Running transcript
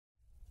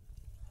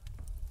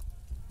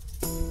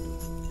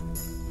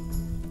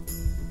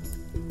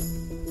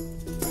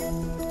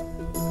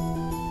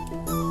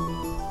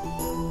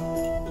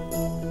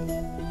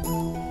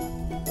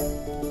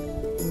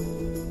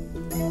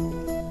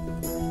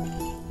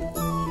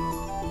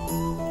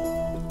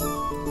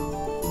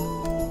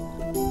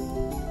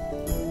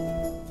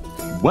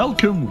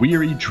Welcome,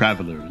 weary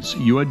travelers.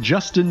 You are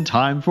just in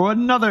time for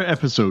another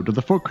episode of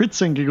the For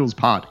Crits and Giggles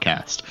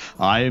podcast.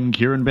 I am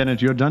Kieran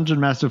Bennett, your dungeon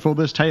master for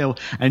this tale,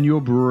 and your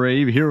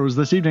brave heroes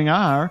this evening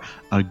are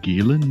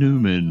Agila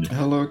Newman.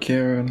 Hello,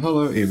 Kieran.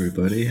 Hello,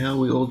 everybody. How are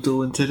we all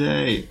doing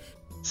today?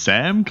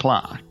 Sam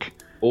Clark.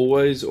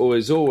 Always,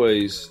 always,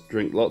 always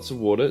drink lots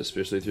of water,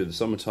 especially through the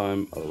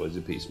summertime, otherwise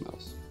your pee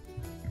smells.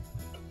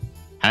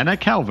 Hannah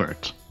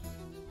Calvert.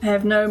 I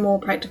have no more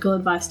practical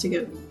advice to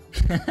give.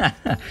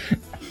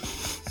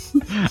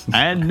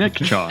 And Nick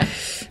Chon.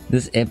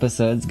 This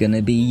episode's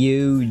gonna be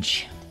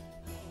huge.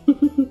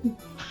 It's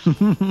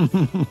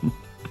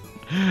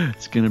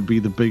gonna be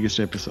the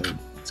biggest episode.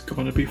 It's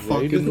gonna be Raid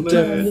fucking of the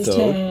lit.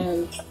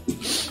 Dead.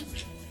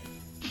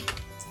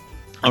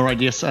 All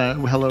right, yes.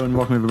 Hello and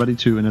welcome everybody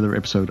to another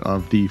episode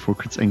of the For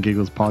Crits and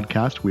Giggles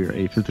podcast. We're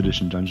a 5th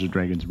edition Dungeons &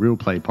 Dragons real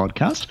play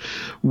podcast.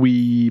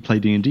 We play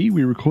D&D,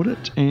 we record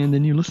it, and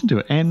then you listen to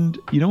it. And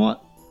you know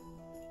what?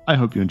 I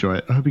hope you enjoy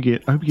it. I hope you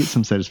get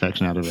some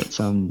satisfaction out of it.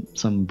 Some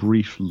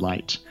brief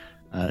light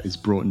is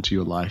brought into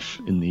your life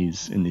in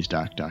these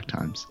dark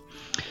times.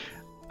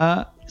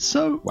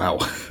 So Wow.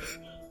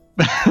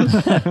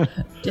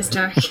 Just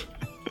dark.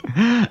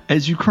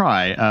 as you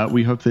cry,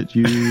 we hope that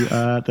you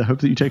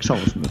take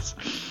solace in this,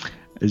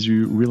 as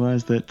you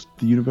realize that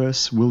the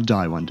universe will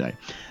die one day.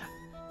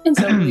 And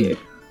so will you.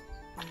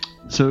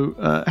 So,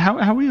 how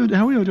are we all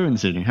doing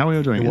this evening? How are we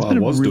all doing? Well, I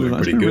was doing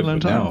pretty good, long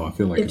but time. now I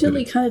feel like You're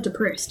feeling kind of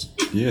depressed.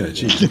 yeah,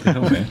 geez, what the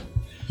hell, man?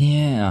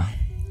 Yeah.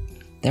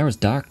 That was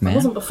dark, I man.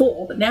 wasn't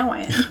before, but now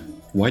I am.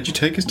 Why'd you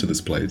take us to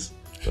this place?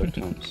 Both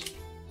times.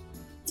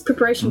 It's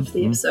preparation for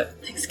the episode.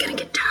 Things are gonna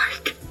get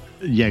dark.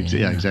 Yeah,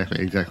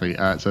 exactly.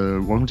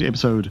 So, welcome to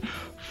episode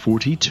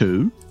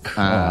 42.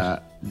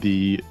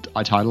 The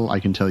title I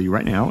can tell you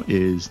right now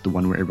is the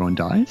one where everyone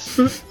dies.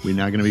 We're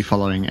now going to be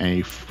following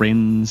a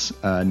Friends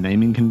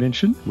naming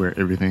convention where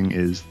everything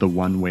is the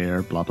one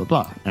where blah blah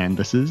blah, and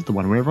this is the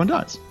one where everyone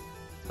dies.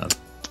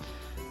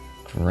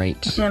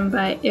 Great. And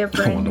by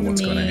everyone, wonder what's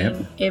gonna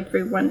happen.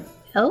 everyone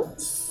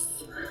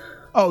else?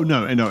 Oh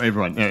no,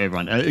 everyone,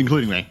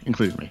 including me.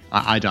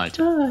 I died.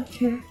 Oh,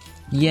 okay.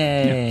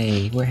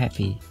 Yay. We're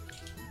happy.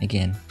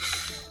 Again.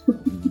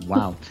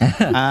 Wow.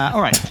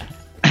 All right.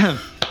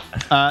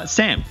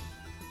 Sam.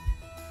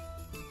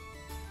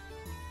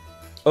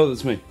 Oh,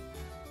 that's me.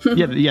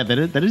 Yeah,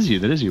 that is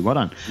you. Well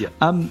done. Yeah.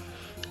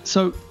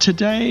 So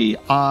today,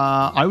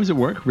 I was at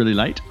work really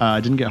late.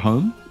 I didn't get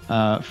home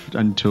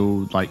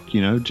until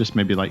just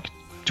maybe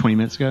 20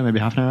 minutes ago, maybe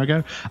half an hour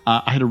ago.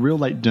 I had a real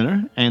late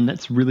dinner, and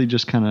that's really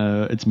just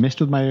it's messed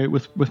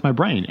with my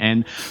brain.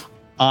 And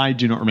I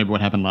do not remember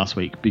what happened last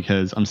week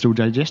because I'm still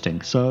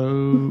digesting.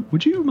 So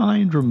would you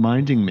mind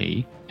reminding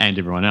me and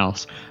everyone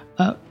else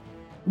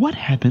what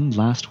happened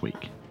last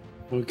week?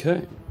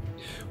 Okay.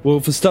 Well,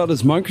 for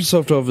starters,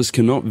 Microsoft Office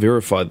cannot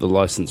verify the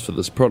license for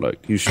this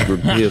product. You should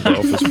repair the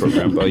Office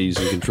program by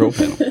using Control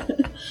Panel.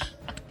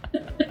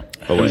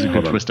 Oh, That was wait, a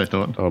good twist, I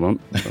thought. Hold on.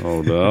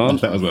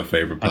 That was my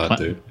favorite part,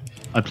 too.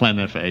 I planned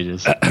that for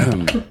ages.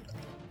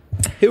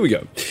 Here we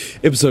go.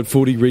 Episode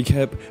 40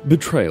 recap,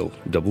 Betrayal, ?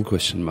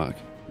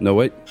 No,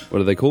 wait,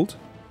 what are they called? !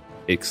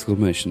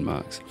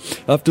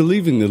 After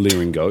leaving the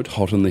Leering Goat,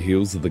 hot on the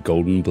heels of the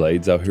Golden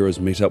Blades, our heroes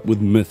met up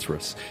with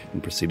Mithras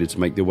and proceeded to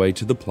make their way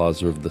to the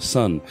Plaza of the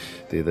Sun.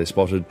 There they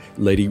spotted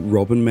Lady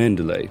Robin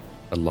Mandalay,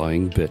 a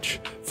lying bitch,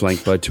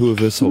 flanked by 2 of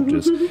her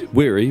soldiers.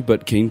 Wary,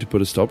 but keen to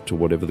put a stop to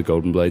whatever the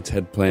Golden Blades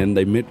had planned,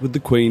 they met with the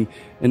Queen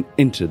and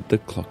entered the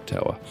clock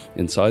tower.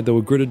 Inside, they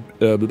were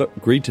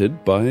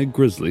greeted by a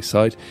grisly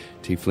sight.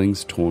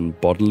 Tieflings torn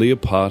bodily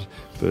apart,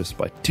 burst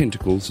by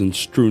tentacles and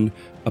strewn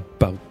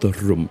about the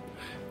room.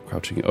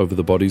 Crouching over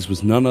the bodies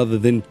was none other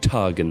than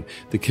Targan,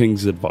 the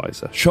king's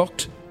advisor.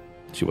 Shocked?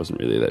 She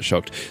wasn't really that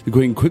shocked. The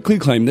queen quickly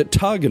claimed that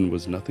Targan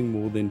was nothing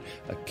more than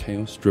a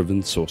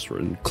chaos-driven sorcerer,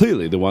 and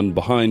clearly the one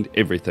behind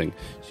everything.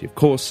 She, of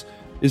course,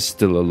 is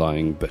still a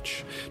lying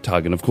bitch.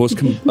 Targan, of course,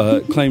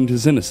 claimed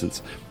his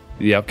innocence.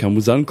 The outcome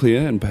was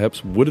unclear, and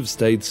perhaps would have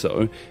stayed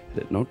so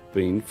had it not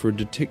been for a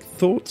detect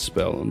thought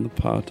spell on the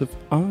part of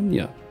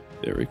Anya.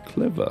 Very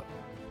clever.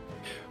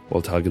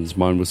 While Targan's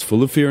mind was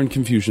full of fear and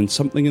confusion,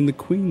 something in the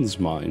Queen's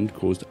mind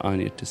caused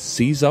Anya to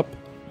seize up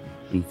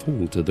and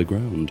fall to the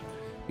ground.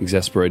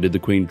 Exasperated, the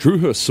Queen drew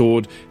her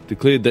sword,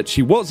 declared that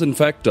she was in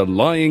fact a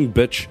lying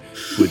bitch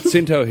who had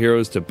sent our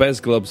heroes to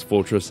Bazglub's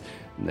fortress,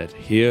 and that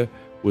here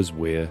was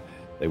where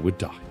they would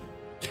die.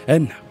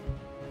 And now,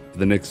 for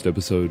the next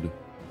episode,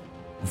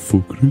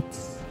 For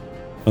Crits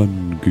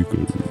and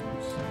Giggles.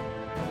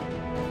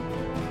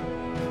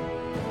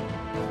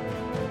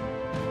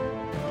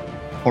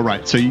 All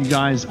right, so you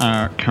guys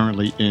are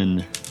currently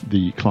in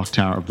the clock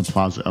tower of the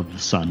Plaza of the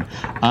Sun.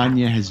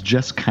 Anya has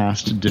just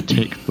cast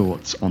Detect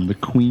Thoughts on the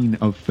Queen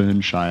of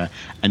Fernshire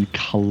and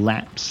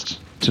collapsed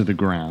to the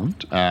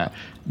ground,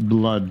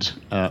 blood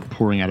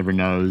pouring out of her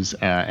nose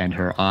and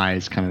her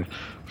eyes kind of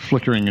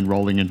flickering and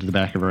rolling into the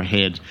back of her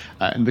head.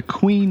 And the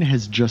queen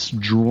has just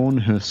drawn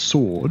her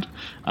sword,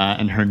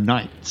 and her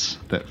knights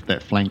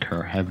that flank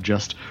her have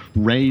just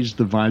raised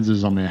the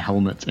visors on their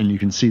helmets, and you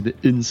can see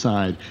that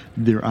inside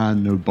there are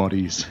no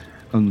bodies,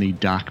 only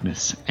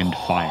darkness and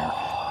fire.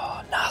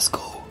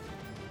 Nazgul.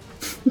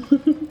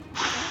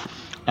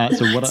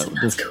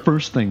 The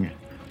first thing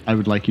I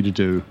would like you to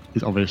do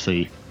is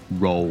obviously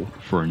roll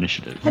for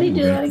initiative. How do you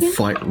do that again?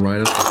 Fight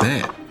right off the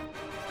bat.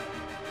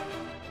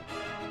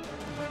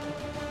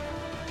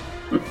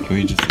 Can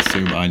we just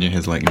assume Anya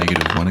has like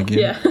 -1 again?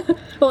 Yeah.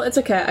 Well, it's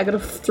okay. I got a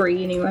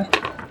 3 anyway.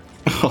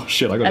 Oh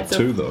shit, I got That's a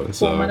 2 though. 4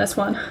 So minus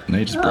 1. no,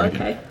 you just Oh, break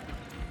okay. it.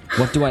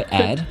 What do I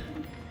add?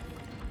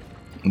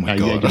 Oh my Yeah,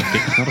 god.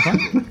 Dex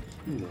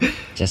modifier?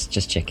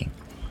 Just checking.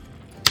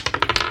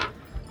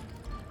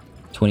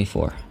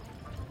 24.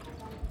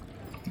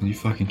 Are you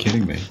fucking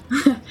kidding me?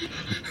 Wait, Yeah,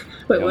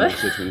 what? I'm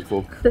also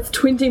 24. That's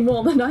 20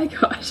 more than I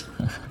got.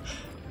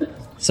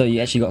 So you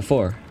actually got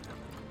 4.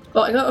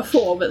 Well, I got a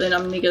 4, but then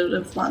I'm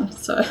 -1,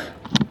 so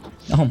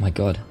Oh my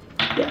god.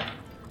 yeah.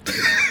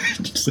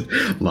 Just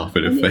laugh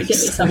at her You need to get me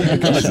face.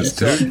 something. Jesus,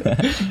 too.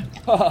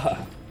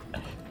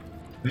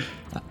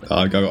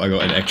 I got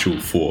an actual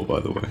 4, by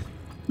the way.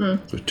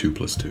 So 2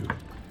 plus 2.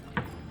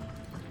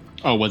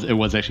 Oh, it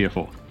was actually a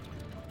 4.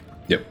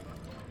 Yep.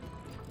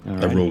 I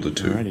Alrighty, rolled a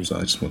 2, alrighty. so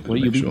I just wanted Well,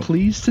 to you'll make be sure.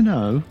 pleased to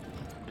know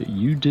that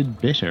you did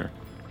better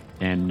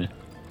than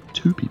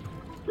 2 people.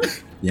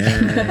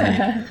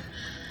 Yeah.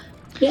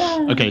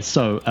 Yeah. Okay,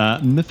 so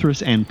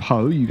Mithras and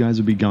Poe, you guys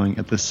will be going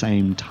at the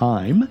same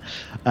time.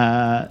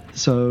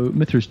 So,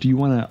 Mithras, do you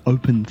want to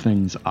open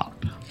things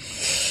up?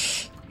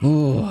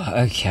 Ooh,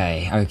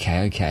 okay.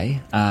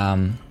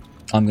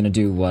 I'm gonna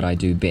do what I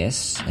do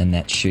best, and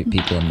that's shoot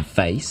people in the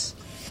face.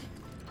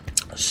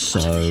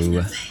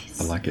 So,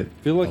 I like it.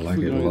 I feel like I if like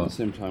we're it a going at lot. the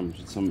same time, we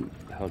should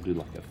somehow do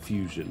like a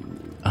fusion.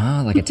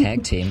 like a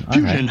tag team.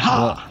 Fusion, Okay.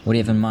 ha! What do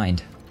you have in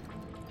mind?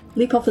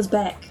 Leap off his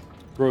back.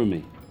 Throw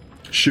me.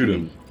 Shoot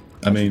him.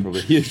 I mean,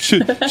 Probably. Yeah,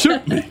 shoot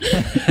me.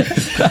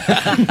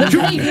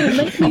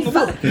 Make me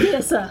fuck.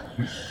 Yes, sir.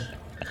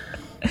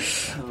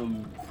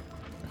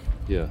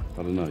 Yeah,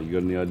 I don't know. You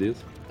got any ideas?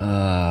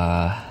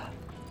 I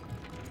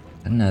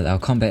don't know. Our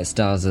combat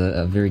styles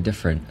are very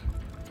different.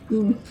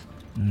 You're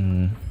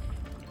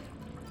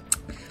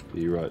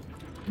right.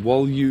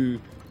 While you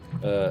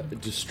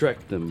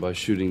distract them by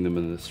shooting them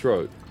in the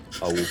throat,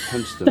 I will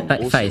punch them.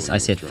 also Face. in I the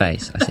said throat.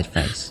 face. I said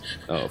face.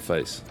 Oh,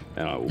 face.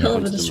 And I will Hell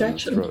of punch a them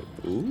distraction. in the throat.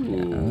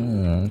 Ooh.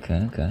 Oh,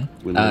 okay.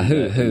 We learned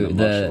Who? that in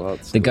the martial The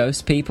arts the school.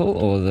 ghost people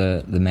or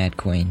the Mad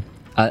Queen?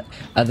 Are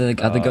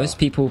the ghost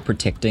people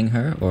protecting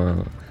her,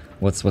 or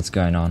what's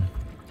going on?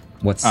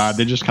 What's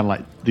They're just kind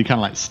of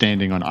like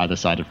standing on either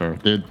side of her.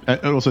 They're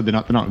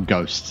not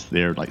ghosts.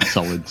 They're like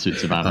solid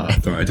suits of armor.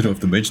 sorry, I don't know if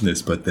to mention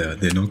this, but they're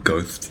not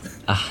ghosts.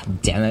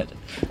 damn it.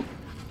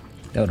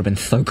 That would have been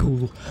so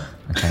cool.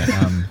 Okay.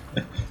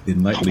 They're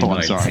nightly Oh, I'm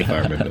knights, sorry. if I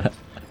remember.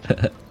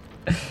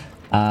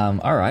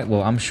 All right.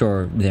 Well, I'm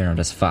sure they're not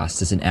as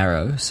fast as an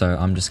arrow, so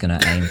I'm just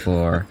gonna aim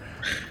for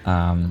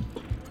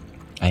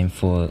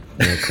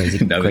the crazy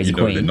Now that crazy you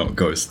know they're queen. not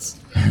ghosts,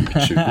 you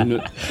can shoot. You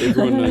know,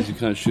 everyone knows you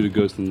can't shoot a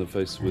ghost in the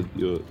face with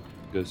your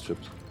ghost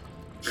chips.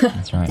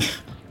 That's right.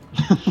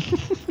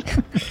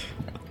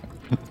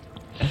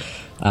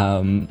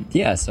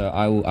 Yeah. So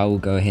I will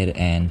go ahead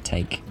and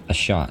take a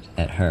shot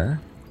at her.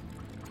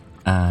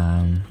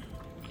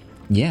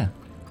 Yeah.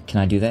 Can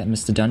I do that,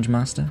 Mr. Dungeon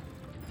Master?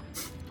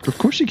 Of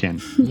course you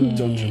can.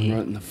 Dungeon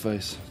right in the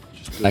face.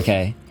 Just do it.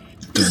 Okay.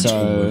 Don't So-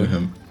 swallow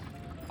him.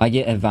 I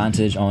get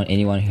advantage on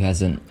anyone who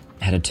hasn't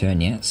had a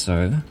turn yet,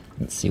 so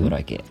let's see what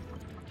I get.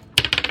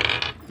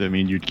 I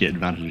mean, you'd get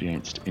advantage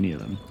against any of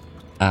them.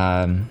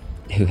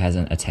 Who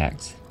hasn't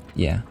attacked?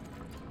 Yeah.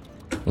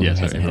 Or Yeah, who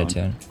so hasn't had a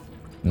turn?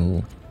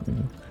 Ooh.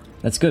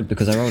 That's good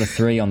because I rolled a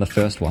 3 on the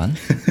first one.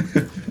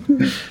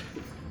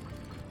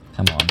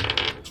 Come on.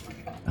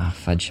 Ah,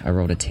 fudge. I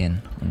rolled a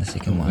 10 on the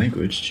second one.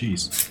 Language,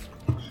 jeez.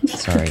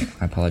 Sorry,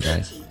 I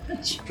apologize.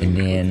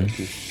 And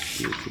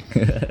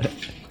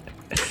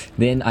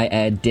then I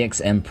add Dex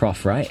and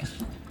Prof, right?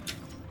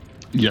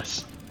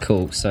 Yes.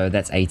 Cool. So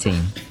that's 18.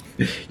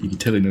 You can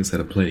tell he knows how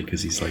to play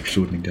because he's like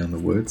shortening down the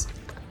words.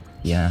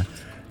 Yeah.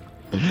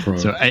 Pro.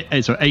 So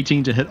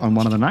 18 to hit on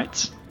one of the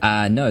knights.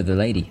 No, the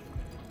lady.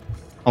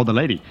 Oh, the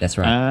lady. That's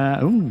right.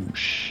 Oh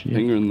shit.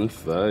 Finger in the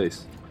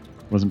face.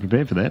 Wasn't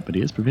prepared for that, but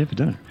he is prepared for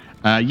dinner.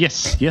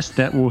 Yes,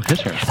 that will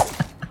hit her.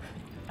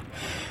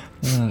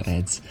 Oh,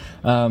 ads.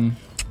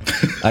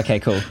 Okay,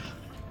 cool.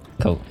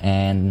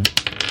 And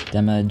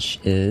damage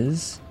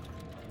is.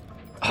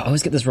 I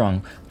always get this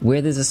wrong.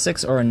 Where there's a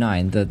 6 or a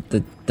 9,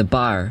 the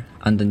bar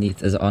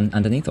underneath is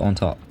underneath or on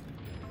top.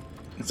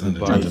 It's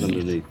Bars underneath.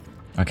 underneath.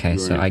 Okay, You're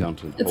so an I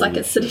accountant. It's like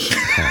Holy it's sitting,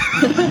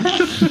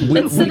 we,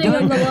 it's sitting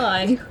on the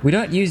line. we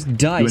don't use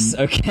dice,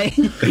 okay?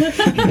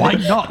 Why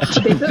not?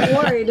 I'd be a bit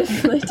worried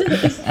if they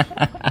did.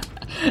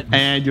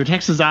 And your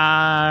taxes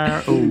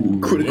are. Oh,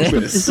 Critical is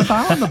miss. the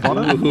bar on the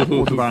bottom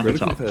or the bar on the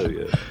Critical top?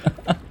 failure.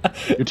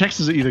 Your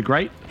taxes are either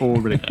great or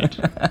really good.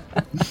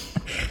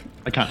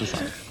 I can't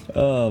decide.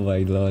 Oh my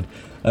lord.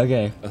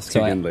 Okay. Let's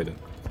So kick in later.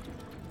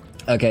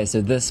 okay,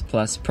 so this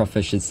plus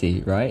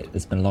proficiency, right?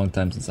 It's been a long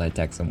time since I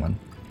attacked someone.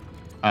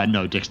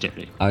 No,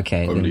 dexterity.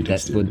 Okay, Only then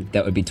dexterity.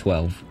 that would be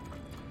 12.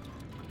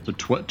 So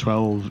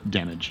 12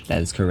 damage.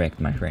 That is correct,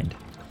 my friend.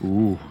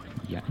 Ooh,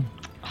 yeah.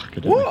 Oh,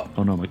 good.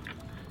 Oh no, my.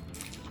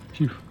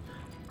 Phew.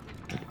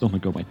 Oh my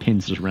god, my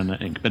pen's just ran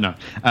out of ink. But no,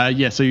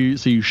 yeah. So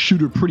you shoot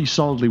her pretty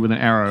solidly with an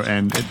arrow,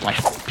 and it like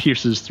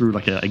pierces through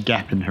like a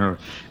gap in her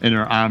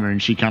armor,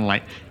 and she kind of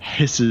like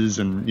hisses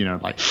and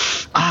like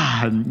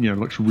and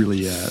looks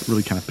really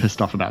kind of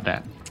pissed off about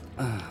that.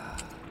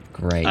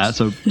 Great.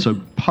 So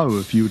Poe,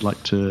 if you would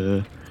like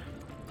to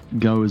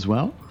go as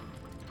well.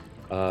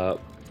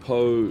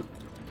 Poe,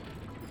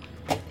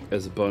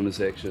 as a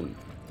bonus action,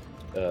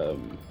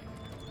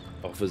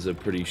 offers a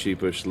pretty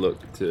sheepish look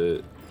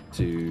to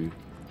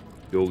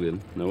Jorgen.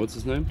 No, what's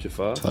his name?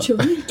 Jafar?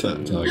 Julian?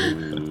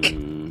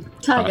 Targan.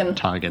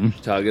 Targan.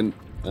 Targan.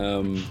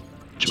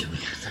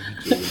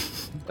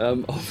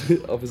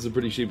 Offers a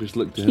pretty sheepish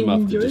look to him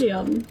after just,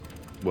 Julian.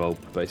 well,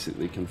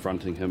 basically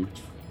confronting him,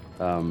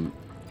 and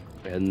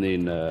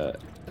then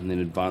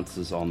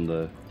advances on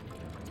the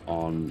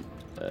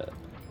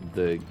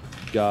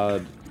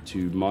guard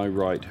to my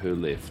right, her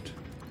left,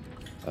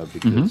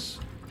 because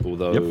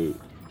although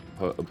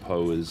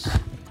Poe is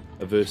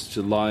averse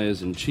to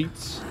liars and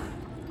cheats,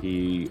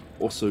 he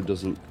also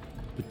doesn't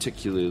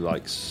particularly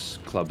like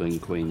clubbing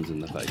queens in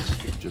the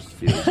face. It just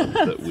feels a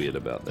bit weird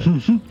about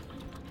that.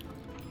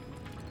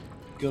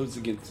 Goes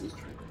against his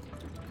trade.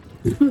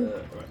 Right.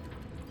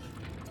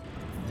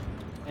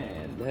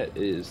 And that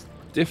is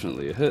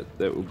definitely a hit.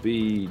 That will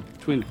be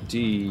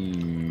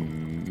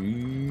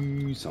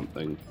 20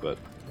 something, but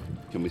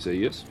can we say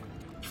yes?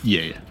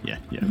 Yeah,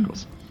 of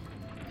course.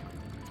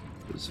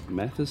 Because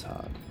math is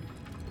hard.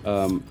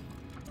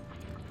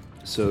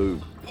 So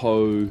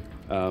Poe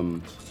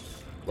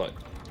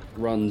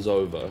runs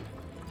over,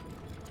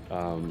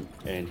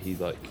 and he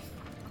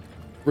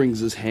brings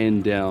his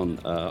hand down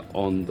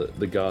on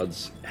the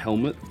guard's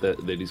helmet that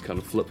he's kind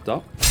of flipped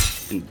up,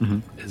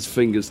 and his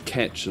fingers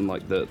catch in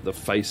the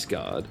face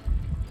guard,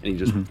 and he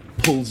just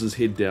pulls his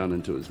head down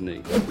into his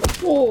knee.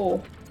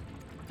 Oh.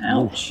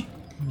 Ouch.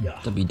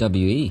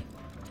 WWE.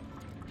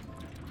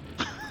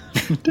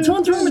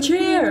 Someone threw him a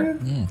chair.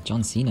 Yeah,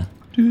 John Cena.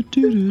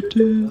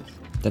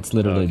 That's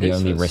literally Okay, the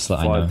only so wrestler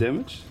I 5 know.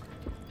 damage.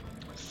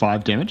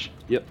 5 damage.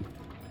 Yep.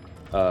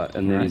 And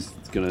then Right. he's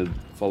going to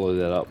follow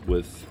that up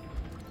with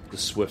the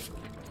swift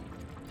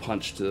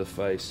punch to the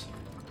face.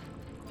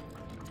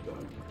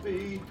 Going to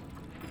be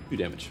 2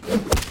 damage.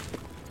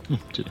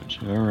 2 damage.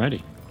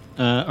 Alrighty.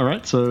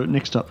 Alright, so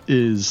next up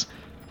is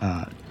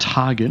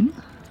Targan,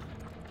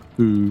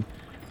 who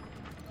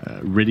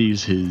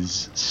readies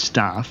his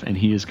staff, and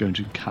he is going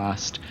to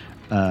cast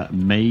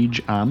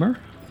Mage Armor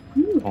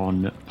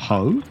on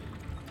Poe.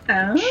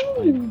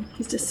 Oh,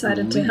 he's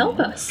decided to help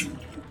us.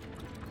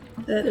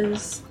 That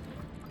is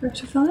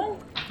gratifying.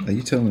 Are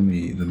you telling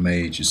me the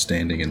mage is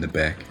standing in the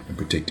back and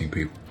protecting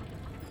people?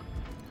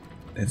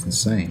 That's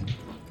insane.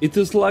 It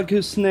is like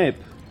a snap.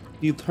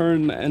 He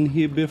turn and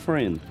he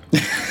befriend.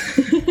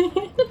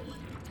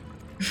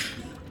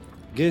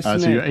 Guess So your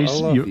snap, I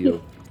AC love your-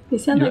 you. You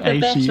sound Your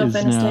like the AC Batch of is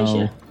Anastasia.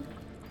 now...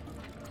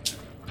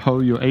 Poe,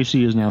 your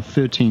AC is now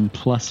 13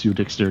 plus your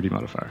dexterity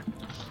modifier.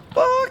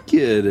 Fuck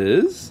yeah, it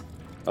is.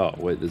 Oh,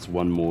 wait, there's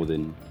one more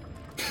than...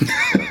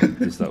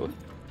 to start with.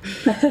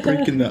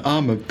 Breaking the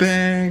armor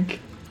bank.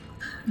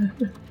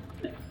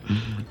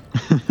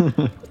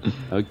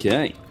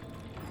 Okay.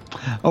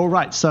 All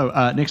right. So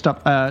next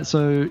up,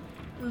 so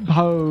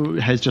Poe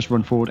has just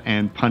run forward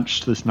and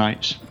punched this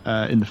knight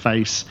in the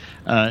face,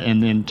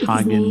 and then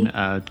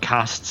Targan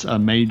casts a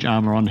mage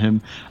armor on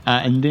him,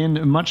 and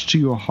then, much to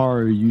your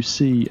horror, you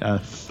see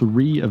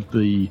 3 of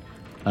the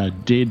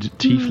dead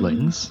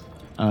tieflings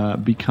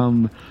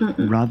become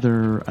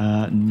rather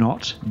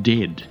not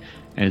dead,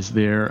 as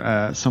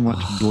they're somewhat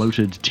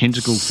bloated,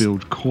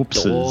 tentacle-filled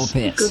corpses. Oh,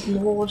 piss.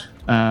 Good lord.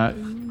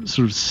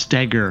 Sort of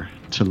stagger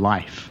to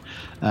life.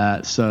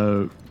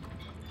 So,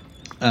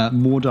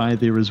 Mordai,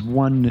 there is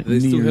one Do they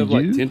still near have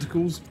you.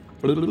 tentacles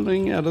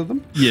blowing out of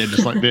them? Yeah,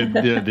 just like they're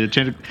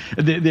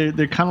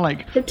they're kind of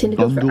like They're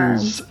tentacles for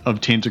bundles arms.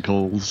 of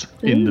tentacles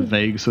in the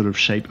vague sort of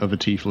shape of a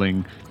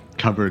tiefling,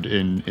 covered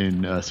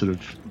in a sort of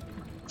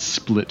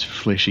split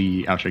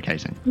fleshy outer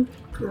casing.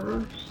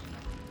 Gross.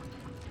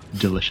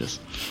 Delicious.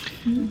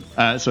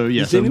 So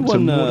yeah, Is so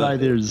anyone Mordai,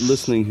 there's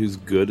listening who's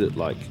good at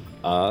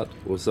art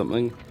or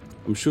something?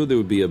 I'm sure there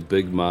would be a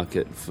big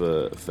market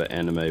for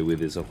anime where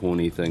there's a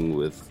horny thing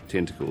with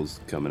tentacles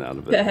coming out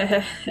of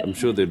it. I'm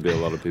sure there'd be a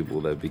lot of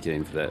people that'd be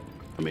keen for that.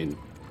 I mean,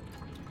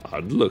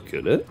 I'd look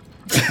at it.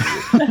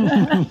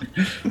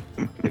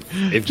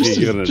 if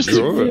you're gonna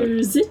draw it.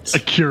 Use it. a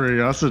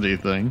curiosity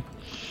thing.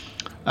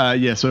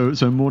 Yeah, so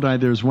Mordai,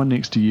 there's one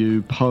next to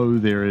you. Poe,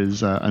 there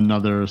is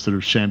another sort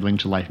of shambling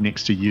to life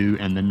next to you,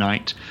 and the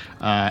knight.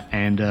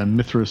 And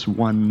Mithras,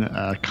 one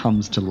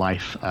comes to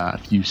life a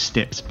few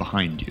steps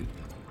behind you.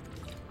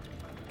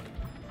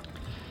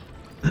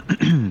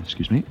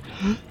 Excuse me.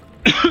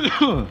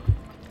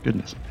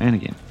 Goodness, and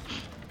again.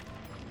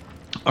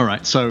 All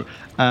right, so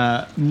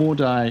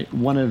Mordai,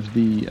 one of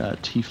the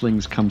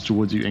tieflings comes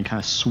towards you and kind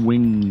of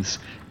swings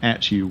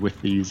at you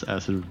with these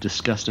sort of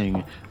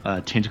disgusting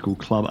tentacle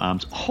club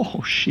arms.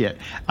 Oh, shit.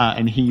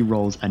 And he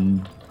rolls a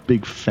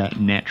big, fat,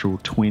 natural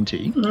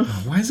 20. Oh,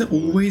 why is it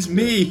always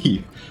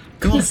me?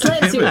 God He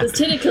slaps you with damn his it.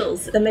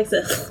 tentacles and makes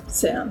a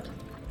sound.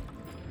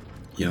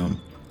 Yum.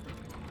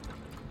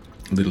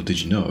 Little did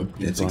you know,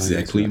 that's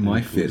exactly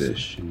my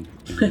fetish.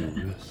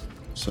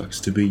 Sucks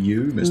to be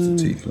you, Mr.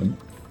 Tiefling.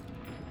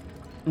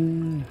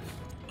 Can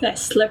I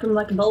slurp him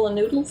like a bowl of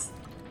noodles?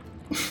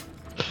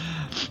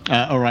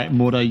 All right,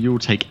 Mordai, you'll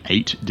take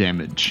 8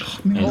 damage.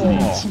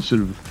 As these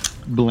sort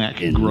of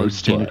black, In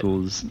gross the butt.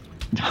 tentacles.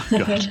 Oh,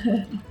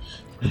 God.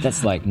 But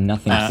that's like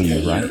nothing for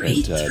you, right?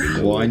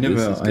 Well, I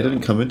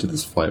didn't come into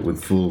this fight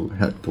with full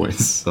hit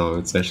points, so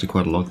it's actually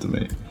quite a lot to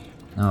me.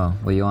 Oh,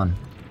 what are you on?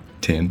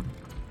 10.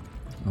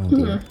 Oh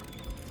dear.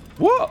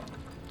 What?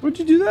 What'd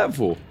you do that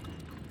for?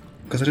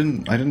 Because I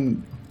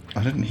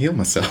didn't heal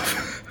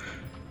myself.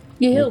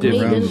 You healed me,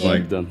 Different didn't you?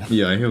 like done.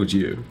 Yeah, I healed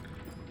you.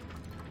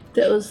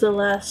 That was the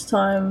last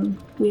time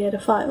we had a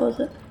fight, was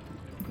it?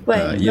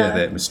 Wait, Yeah, no.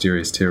 that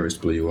mysterious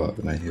terrorist blew you up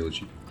and I healed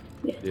you.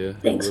 Yeah.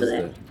 Thanks what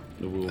for was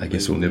that. I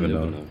guess we'll never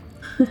know.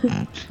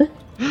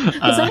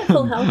 Was I at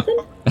full health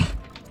then?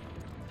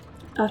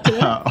 After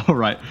that? All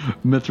right,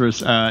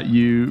 Mithras,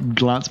 you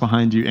glance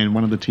behind you, and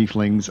one of the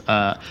tieflings,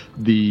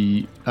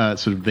 the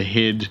sort of the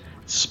head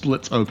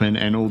splits open,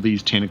 and all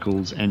these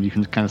tentacles, and you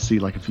can kind of see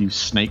like a few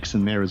snakes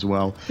in there as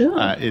well.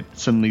 Yeah. It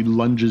suddenly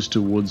lunges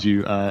towards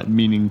you,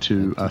 meaning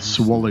to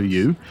swallow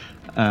you.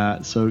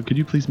 So, could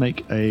you please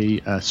make a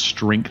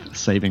strength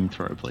saving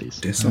throw, please?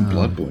 There's some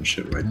bloodborne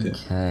shit right there.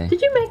 Okay.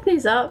 Did you make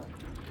these up?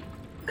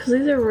 Because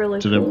these are really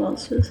Did cool I-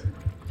 monsters.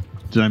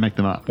 Did I make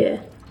them up?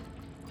 Yeah.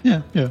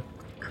 Yeah.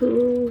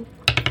 Cool.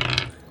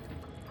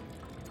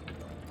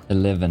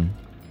 11.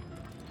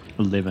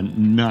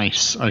 11.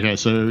 Nice. Okay,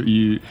 so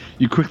you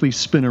quickly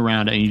spin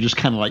around and you just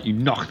kind of like you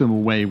knock them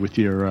away with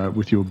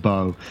your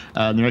bow.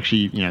 And they're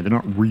actually, they're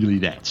not really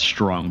that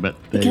strong, but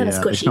they kinda they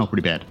squishy. smell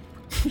pretty bad.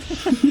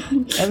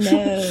 Oh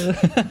no!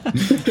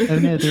 Oh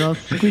no, they're all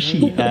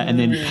squishy. And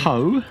then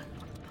Poe.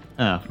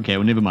 Oh, okay.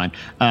 Well, never mind.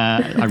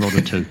 I rolled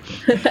a 2.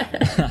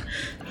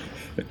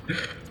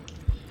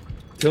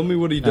 Tell me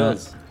what he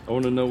does. I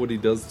want to know what he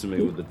does to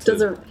me with the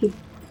tip.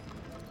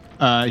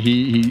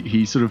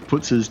 He sort of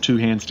puts his 2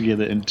 hands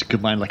together and to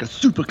combine like a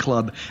super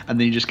club, and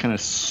then he just kind of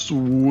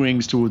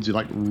swings towards you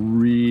like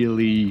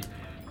really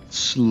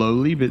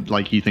slowly, but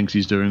like he thinks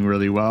he's doing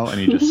really well, and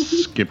he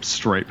just skips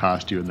straight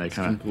past you, and they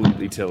kind of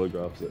Completely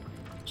telegraphs it.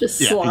 Just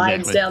Yeah,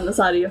 slides exactly. down the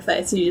side of your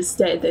face and you just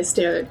stand there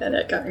staring at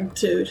it going,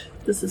 dude,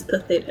 this is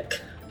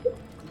pathetic.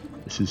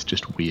 this is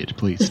just weird.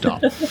 Please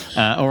stop.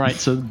 All right,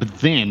 so but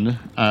then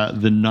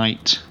the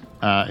knight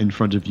in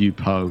front of you,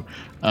 Poe,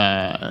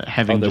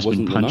 having there just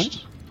been wasn't the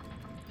punched.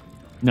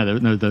 No,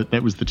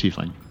 that was the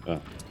tiefling, Oh.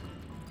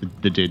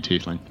 the dead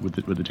tiefling with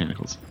the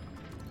tentacles.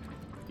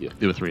 Yeah.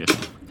 There were 3 of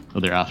them. Oh,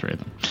 there are 3 of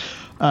them.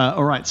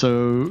 All right,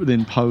 so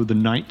then Poe, the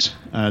knight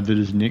that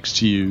is next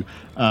to you,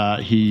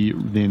 he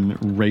then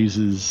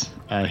raises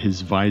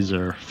his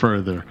visor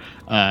further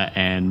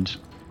and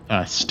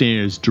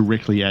stares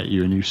directly at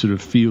you, and you sort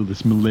of feel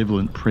this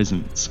malevolent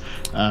presence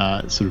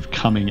sort of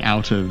coming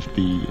out of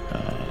the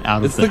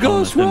It's the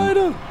Ghost helmet,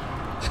 Rider!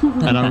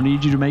 and I'll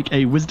need you to make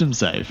a wisdom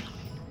save.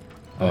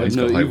 Oh, he's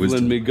no got high evil in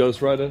wisdom. me,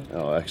 Ghost Rider?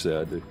 Oh, actually,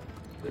 I do.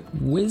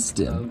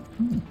 Wisdom.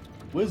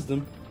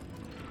 Wisdom.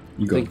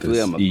 You got Thankfully,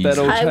 this. I'm a Easy. fat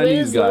old High Chinese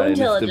wisdom, guy, and if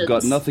they've got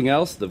intelligence. nothing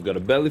else, they've got a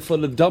belly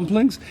full of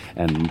dumplings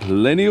and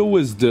plenty of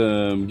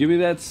wisdom. Give me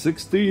that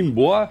 16,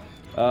 boy.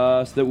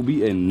 So that will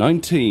be a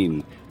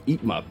 19.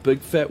 Eat my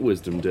big fat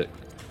wisdom dick.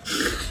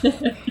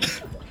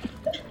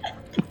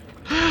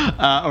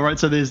 All right,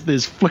 so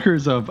there's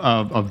flickers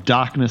of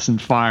darkness and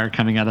fire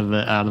coming out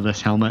of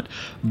this helmet,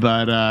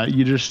 but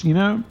you just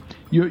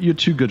you're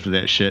too good for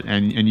that shit,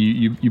 and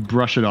you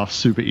brush it off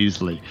super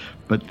easily.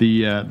 But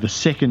the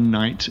second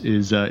knight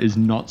is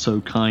not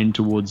so kind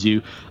towards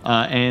you,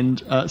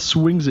 and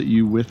swings at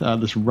you with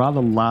this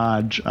rather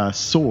large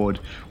sword,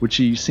 which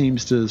he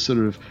seems to sort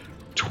of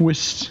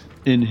twist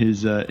in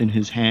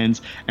his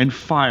hands, and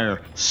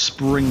fire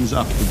springs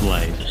up the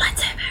blade.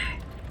 Lightsaber.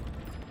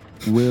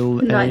 Will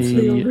Knights of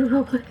the Old a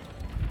Republic.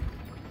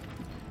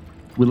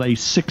 will a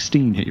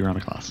 16 hit your armor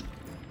class?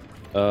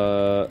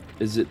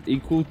 Is it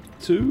equal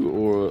to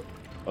or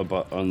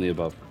only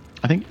above?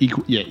 I think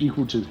equal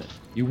to hit.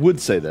 You would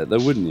say that, though,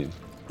 wouldn't you?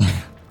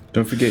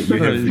 Don't forget, you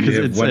No, have, because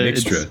you have it's, one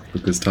it's- extra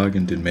because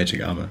Targan did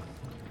magic armor.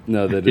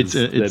 No, that It's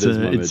is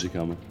my it's- magic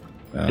armor.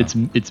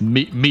 It's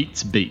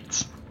meets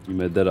beats. You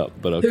made that up,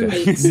 but Who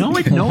okay. meets? No,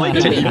 I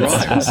didn't.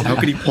 Rhymes. How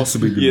could he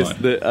possibly be Yes,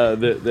 right?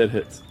 that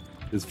hits.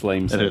 His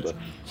flame That hits. saber.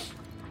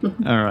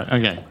 All right,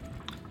 okay.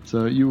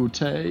 So you will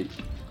take.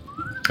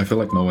 I feel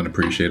like no one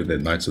appreciated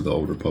that Knights of the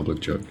Old Republic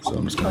joke, so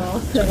I'm just going Oh, to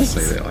thanks.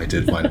 say that I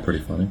did find it pretty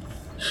funny.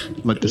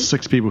 like the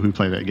 6 people who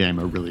play that game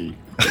are really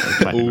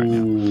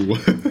playing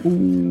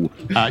right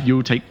now.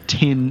 You'll take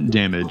 10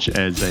 damage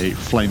as a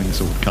flaming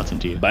sword cuts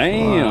into you.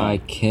 Bam!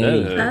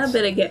 Okay. I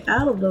better get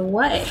out of the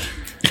way.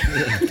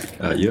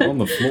 You're on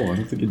the floor. I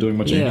don't think you're doing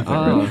much of Yeah, anything.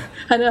 Really.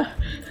 I know.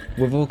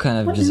 we've all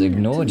kind of just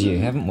ignored you,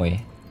 haven't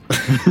we?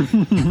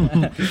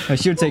 I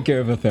should take care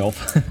of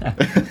herself.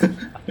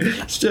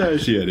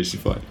 She's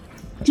fine.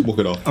 Just walk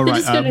it off. All right,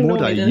 Just gonna ignore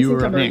me, Mordai, then I you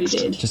think are I'm up already next.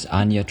 dead. Just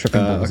Anya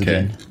tripping balls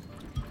Okay.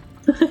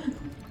 again.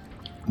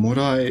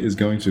 Mordai is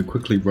going to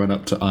quickly run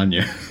up to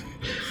Anya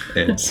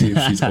and see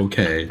if she's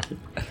okay.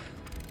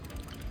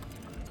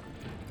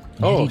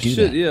 Oh, do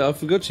shit, that? yeah, I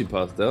forgot she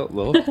passed out,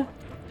 lol.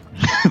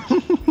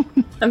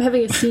 I'm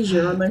having a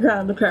seizure on the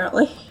ground,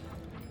 apparently.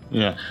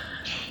 Yeah.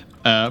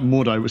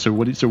 Mordai, so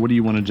what do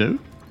you want to do?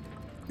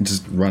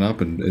 Just run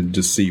up and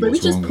just see Maybe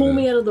what's just wrong pull with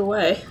me her. out of the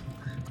way.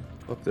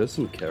 Fuck, there's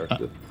some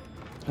character.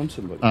 Punch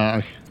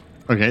somebody.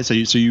 Okay, so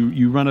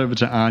you run over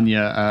to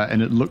Anya,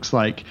 and it looks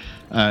like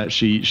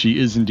she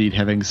is indeed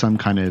having some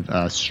kind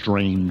of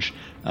strange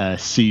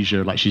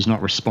seizure. Like she's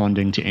not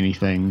responding to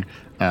anything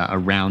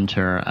around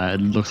her.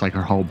 It looks like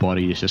her whole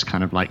body is just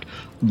kind of like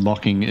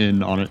locking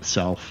in on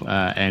itself,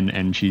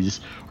 and she's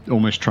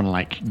almost trying to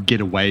like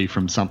get away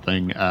from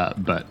something,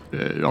 but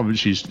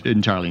obviously she's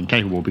entirely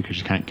incapable because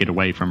she can't get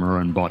away from her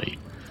own body.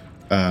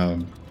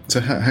 So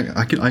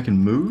I can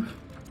move,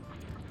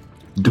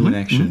 do an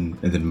action,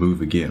 and then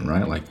move again,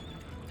 right? Like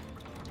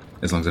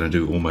as long as I don't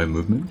do all my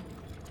movement.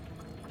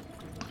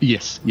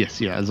 Yes,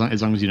 yeah. As long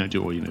as you don't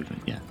do all your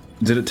movement, yeah.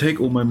 Did it take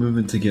all my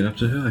movement to get up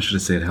to her? I should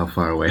have said how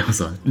far away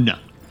was I. No.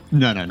 All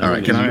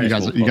right,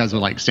 you guys were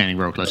like standing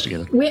real close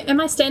together. Where am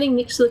I standing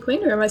next to the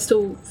queen, or am I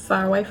still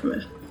far away from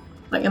her?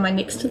 Like, am I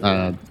next to the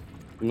I'm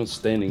not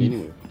standing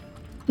anywhere.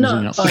 No.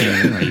 You're not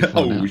standing anyway, you're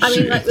fine now. I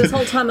mean, like, this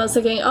whole time I was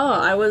thinking,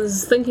 I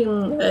was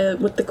thinking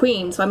with the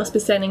queen, so I must be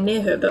standing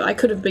near her, but I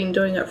could have been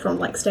doing it from,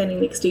 like, standing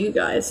next to you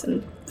guys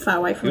and far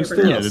away from You're still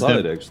everyone else.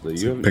 outside, actually.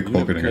 You haven't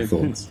Pickpocketing her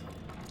came in. thoughts.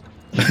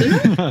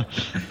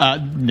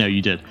 No,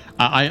 you did.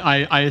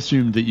 I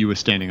assumed that you were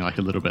standing like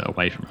a little bit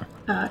away from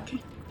her. Okay.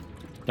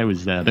 That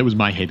was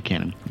my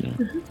headcanon.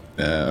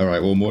 Yeah. All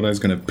right. Well, Mordai's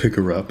going to pick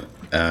her up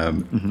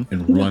and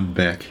run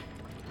back,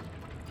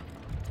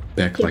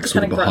 like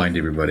sort of kinda behind grunt.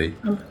 everybody.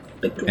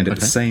 Big And at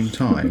the same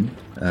time,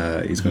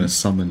 he's going to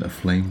summon a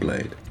flame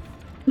blade.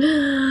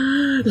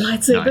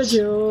 lightsaber Nice.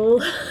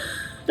 duel.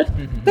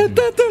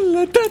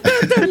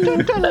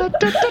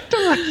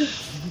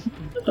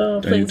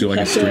 Oh, Don't you please, do like a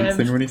have strength to-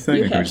 thing or anything?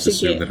 you I can have just to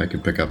assume get- that I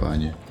can pick up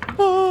Anya.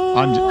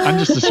 I'm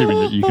just assuming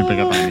that you can pick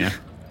up Anya.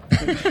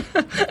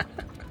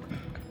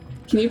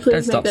 Can you please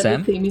Don't stop, make that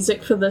Sam. the theme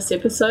music for this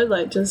episode?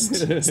 Like,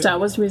 just Star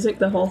Wars music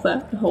the whole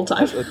time?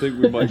 I think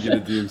we might get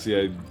a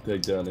DMCA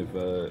takedown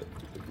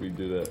if we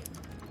do that.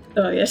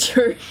 Oh, yeah,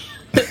 true.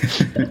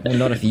 Well,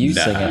 not if you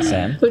sing it,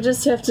 Sam. We'll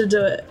just have to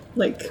do it,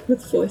 like,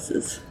 with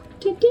voices.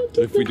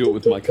 If we do it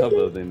with my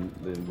cover, then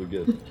we're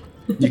good.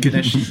 You can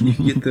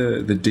get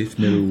the death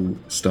metal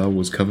Star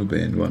Wars cover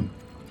band one.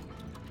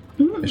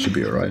 That should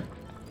be all right.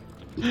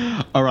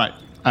 All right.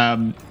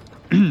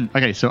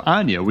 Okay, so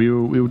Anya, we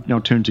will now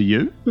turn to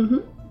you.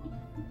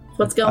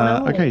 What's going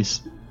on? Okay,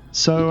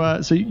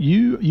 so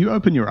you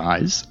open your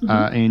eyes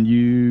and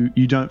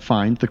you don't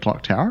find the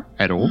clock tower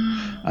at all.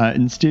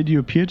 Instead, you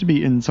appear to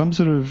be in some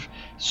sort of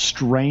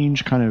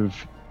strange kind of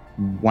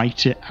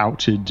whited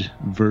outed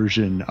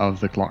version of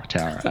the clock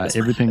tower.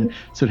 Everything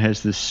sort of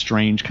has this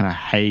strange kind of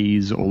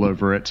haze all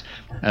over it,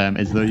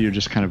 as though you're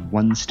just kind of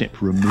one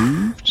step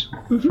removed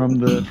from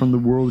the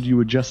world you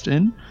were just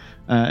in.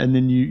 And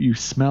then you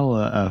smell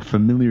a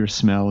familiar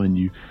smell, and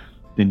you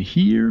then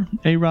hear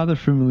a rather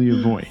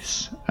familiar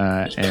voice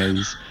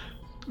as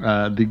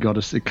the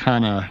goddess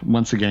Ikana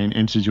once again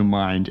enters your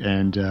mind,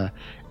 and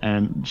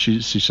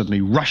she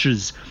suddenly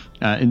rushes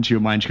into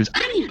your mind. She goes,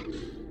 Anya,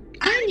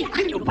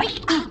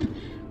 wake up!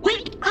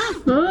 Wake up!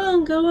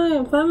 Oh, go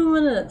away. 5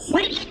 more minutes.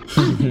 Wake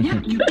up!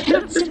 Now, you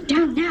cannot sit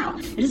down now.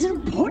 It is an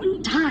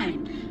important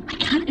time. I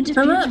can't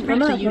interfere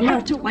directly. You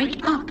have to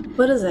wake up.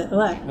 What is it?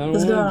 What?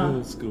 What's going on?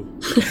 Let's go.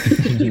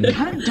 You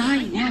can't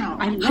die now.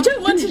 I'm not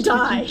don't want to finished with you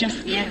die.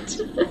 just yet.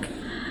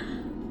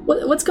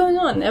 What's going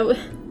on?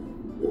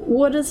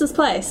 What is this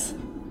place?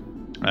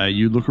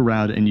 you look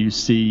around and you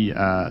see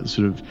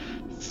sort of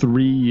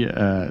 3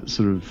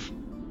 sort of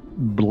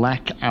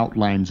black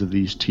outlines of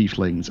these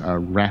tieflings are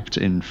wrapped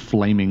in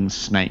flaming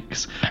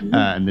snakes,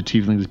 and the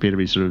tieflings appear to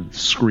be sort of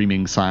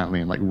screaming silently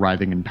and like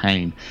writhing in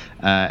pain,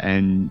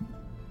 and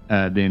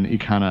then it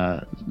kind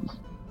of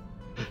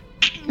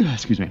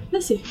excuse me,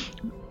 Bless you.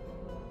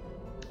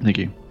 thank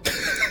you.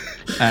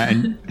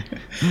 And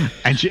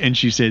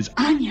she says,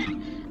 Anya,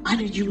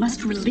 you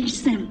must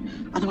release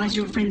them. Otherwise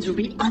your friends will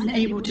be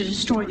unable to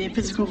destroy their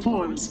physical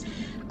forms.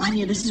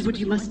 Anya, this is what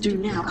you must do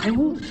now. I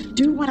will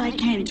do what I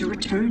can to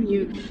return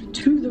you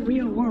to the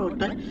real world,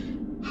 but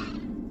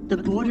the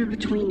border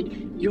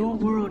between your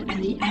world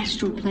and the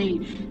astral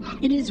plane,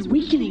 it is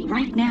weakening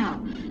right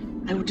now.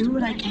 I will do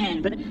what I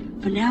can, but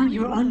for now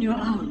you're on your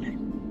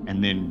own.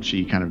 and then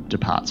she kind of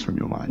departs from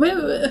your mind.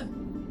 Wait.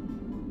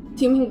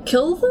 Do you mean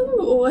kill them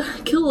or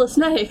kill the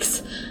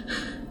snakes?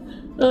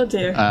 Oh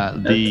dear.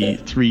 The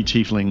three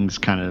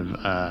tieflings kind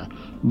of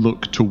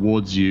look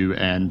towards you,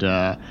 and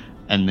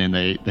then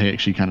they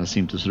actually kind of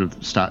seem to sort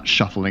of start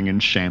shuffling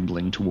and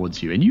shambling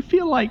towards you, and you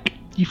feel like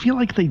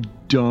they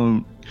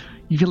don't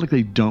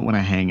want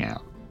to hang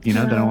out. You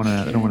know, they don't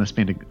want to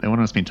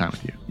spend time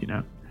with you. You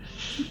know.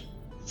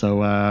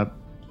 So,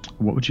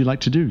 what would you like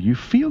to do? You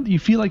feel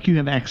like you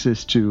have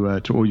access to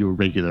all your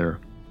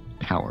regular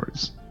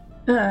powers.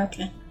 Oh,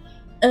 okay.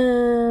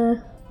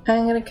 I'm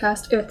gonna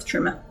cast Earth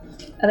Tremor.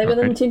 Are they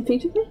within 10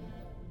 feet of me?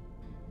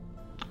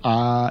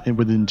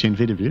 Within 10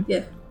 feet of you?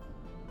 Yeah.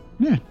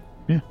 Yeah.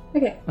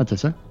 Okay. I'd say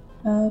so.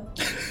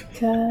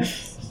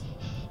 Cast.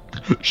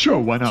 Sure,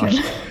 why not?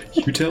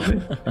 You tell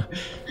me.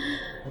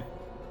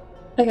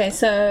 Okay,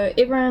 so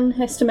everyone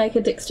has to make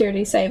a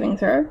dexterity saving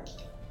throw.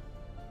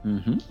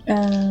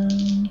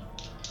 Mm-hmm.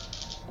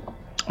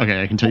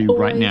 Okay, I can tell you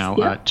right now,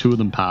 yeah. 2 of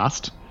them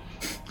passed.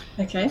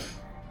 Okay.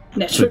 So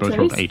they Natural both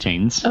rolled 20s.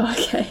 18s. Oh,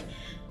 okay.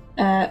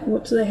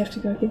 What do they have to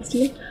go against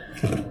again?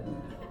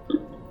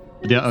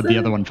 The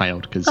other one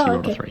failed because he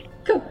rolled a 3.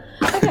 Cool.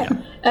 Okay.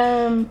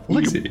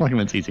 Easy. Like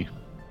it's easy.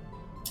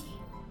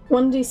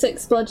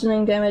 1d6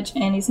 bludgeoning damage,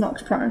 and he's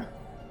knocked prone.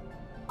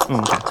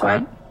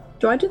 Okay.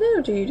 Do I do that,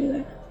 or do you do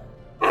that?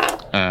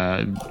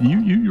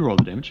 You roll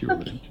the damage. You roll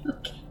the damage.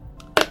 Okay.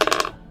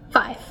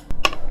 5.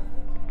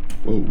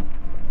 Whoa.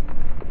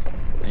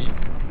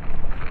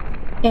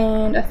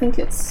 And I think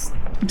it's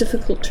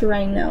difficult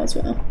terrain now as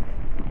well.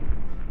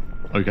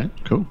 Okay,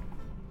 cool.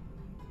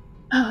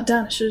 Oh,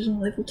 darn, I should have done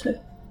level 2.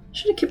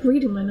 Should have kept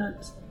reading my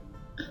notes.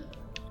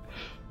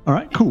 All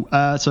right, cool.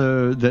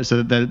 So that is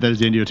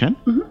the end of your turn?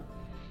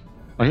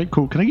 Mm-hmm. Okay,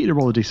 cool. Can I get you to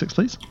roll a d6,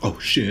 please? Oh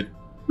shit.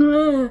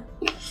 Mm.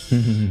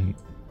 You're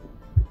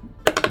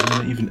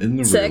not even in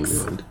the 6.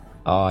 real world.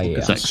 Oh, yeah.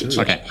 6.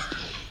 Okay.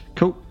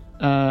 Cool.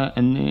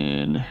 And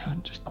then...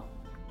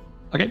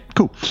 Okay,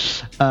 cool.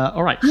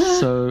 All right,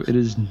 so it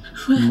is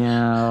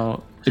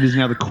now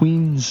the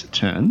Queen's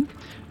turn.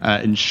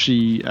 And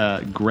she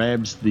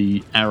grabs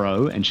the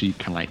arrow and she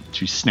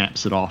she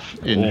snaps it off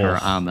in her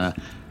armor.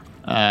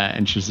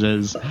 And she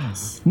says,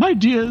 "My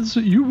dears,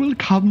 you will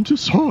come to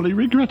sorely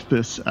regret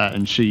this."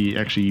 And she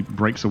actually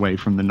breaks away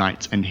from the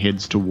knights and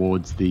heads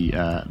towards the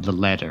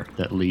ladder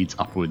that leads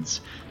upwards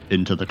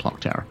into the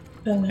clock tower.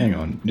 Hang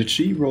on. Did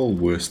she roll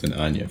worse than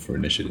Anya for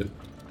initiative?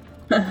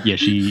 Yeah,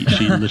 she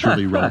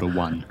literally rolled a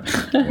 1.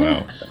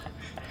 Wow.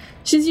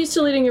 She's used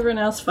to letting everyone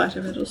else fight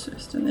her battles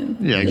first, and then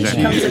Yeah, she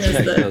exactly. comes She in as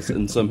attacked the... us,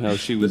 and somehow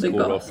she was big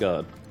caught boss. off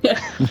guard.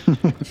 Yeah.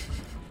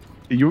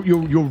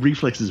 Your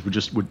reflexes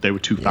were they were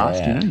too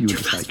fast, you know? You were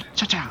just like,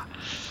 cha-cha,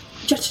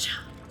 Cha-cha-cha.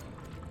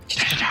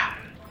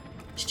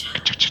 cha-cha,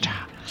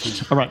 cha-cha.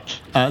 All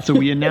right, so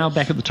we are now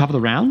back at the top of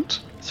the round.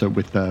 So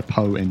with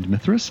Poe and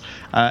Mithras,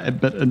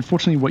 but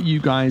unfortunately, what you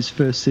guys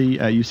first see,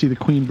 you see the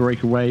Queen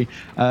break away,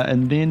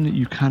 and then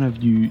you kind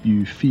of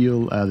you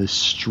feel this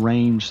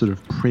strange sort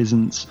of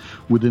presence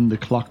within the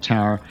clock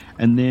tower,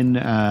 and then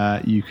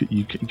you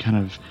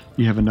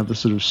have another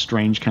sort of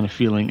strange kind of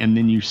feeling, and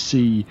then you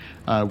see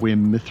where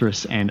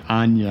Mithras and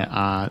Anya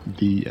are,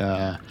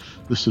 the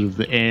sort of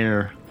the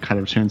air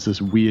kind of turns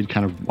this weird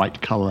kind of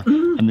white color,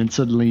 and then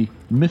suddenly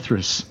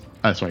Mithras.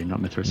 Sorry, not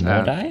Mithras.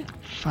 Mordai?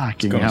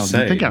 Fucking Gonna hell.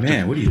 say, You think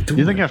man, what are you doing?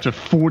 You think after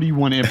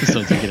 41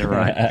 episodes you get it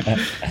right.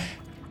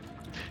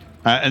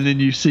 And then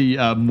you see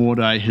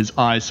Mordai, his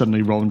eyes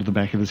suddenly roll into the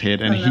back of his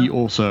head, and he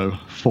also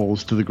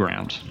falls to the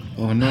ground.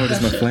 Oh no,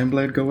 does my flame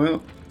blade go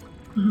out?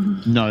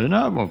 No,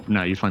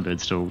 your flame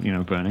blade's still,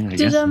 burning, I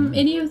guess. Did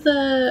any of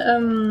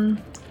the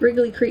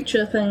wriggly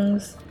creature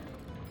things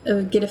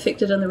get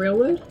affected in the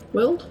real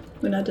world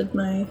when I did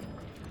my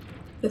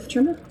Earth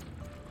Tremor?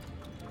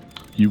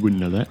 You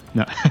wouldn't know that.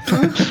 No.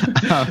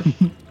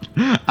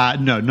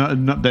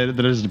 No, there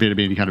doesn't appear to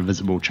be any kind of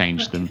visible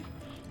change to them.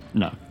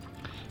 No.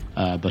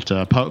 But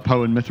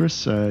Poe and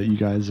Mithras, you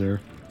guys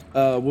are...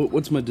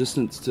 What's my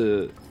distance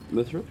to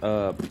Mithra?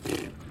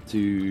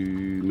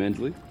 To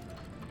Mandalay?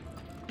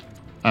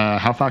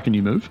 How far can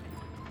you move?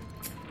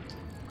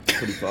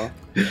 Pretty far.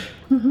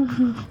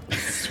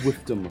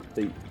 Swift on my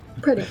feet.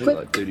 Pretty I think quick.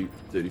 like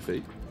 30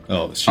 feet.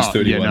 Oh, she's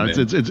 31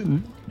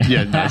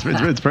 yeah, no,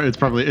 then. it's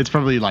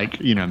probably like,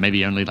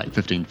 maybe only like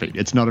 15 feet.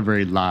 It's not a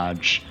very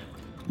large,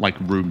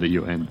 room that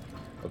you're in.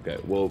 Okay,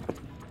 well,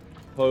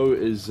 Poe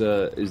is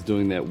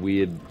doing that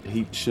weird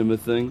heat shimmer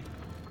thing.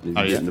 He's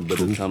getting a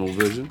bit of tunnel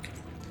vision.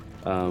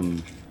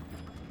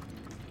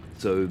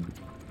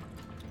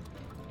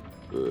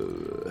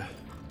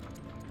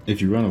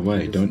 If you run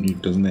away,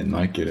 doesn't that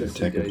knight get an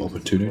attack of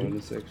opportunity?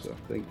 Bonus action, I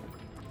think.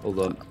 Hold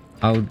on.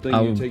 I'll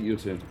Take your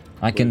turn.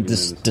 I can What are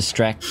you gonna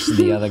distract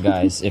the other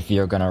guys if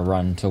you're gonna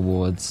run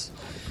towards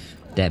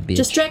that bitch.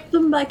 Distract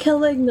them by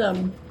killing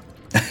them.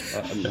 I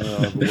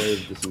have a way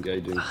of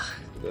disengaging.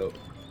 So,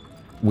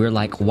 We're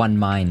like one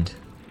mind.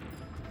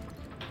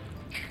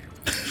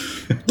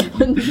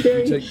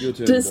 Very take your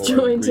turn.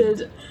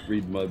 disjointed.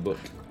 Read my book.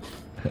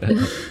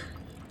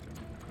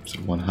 So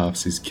one half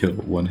says kill,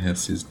 one half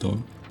says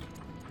don't.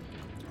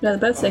 No, they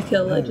both say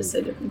kill, they just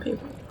say different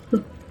people.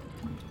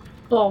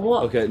 Oh,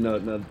 what? Okay, no,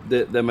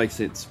 that makes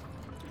sense.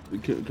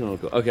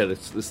 Okay,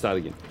 let's start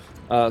again.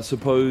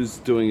 Suppose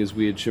doing his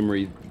weird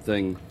shimmery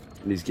thing,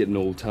 and he's getting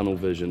all tunnel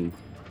vision.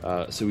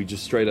 So he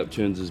just straight up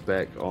turns his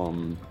back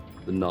on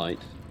the knight.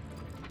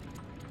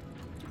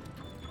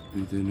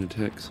 He then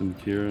attacks him,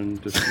 Kieran.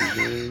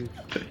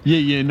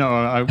 Yeah. No,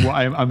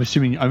 I'm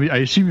assuming. I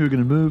assume you were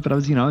going to move, but I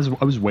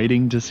was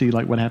waiting to see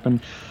like what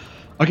happened.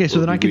 Okay, so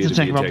the knight gets an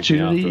attack of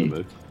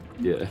opportunity.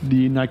 Yeah.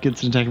 The knight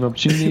gets an attack of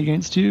opportunity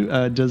against you.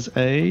 Does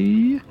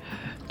a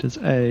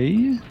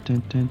 15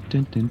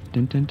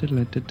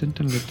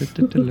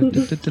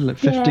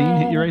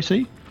 hit your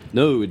AC?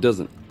 No, it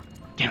doesn't.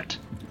 Damn it.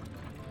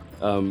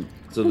 So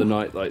the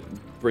knight like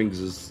brings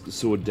his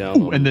sword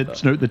down. Ooh, and the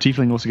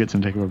tiefling also gets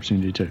an attack of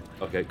opportunity too.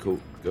 Okay, cool.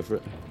 Go for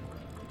it.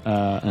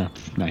 No,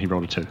 he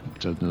rolled a 2.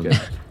 So Okay.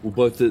 Well,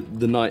 both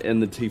the knight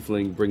and the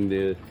tiefling bring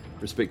their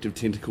respective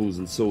tentacles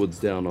and swords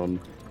down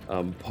on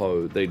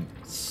Poe. They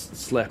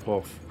slap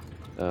off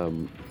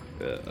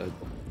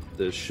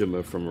the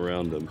shimmer from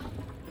around him.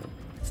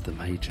 It's the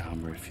mage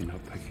armor if you're not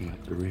picking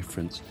up the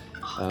reference.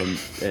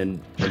 And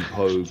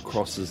Poe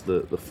crosses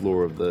the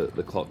floor of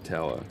the clock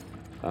tower,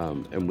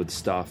 and with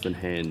staff in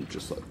hand,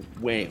 just like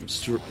wham,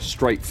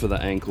 straight for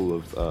the ankle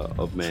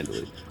of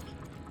Mandalay.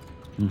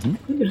 You're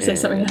going to say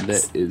something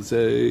else. That is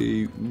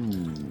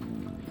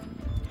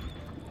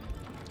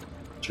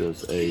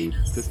just a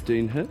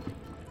 15 hit.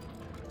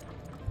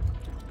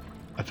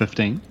 A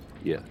 15?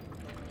 Yeah.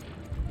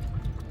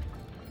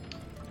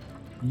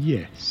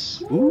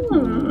 Yes.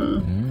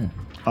 Ooh.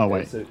 Oh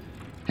wait,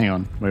 hang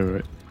on.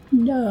 Wait.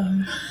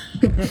 No.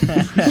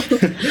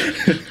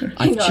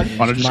 I've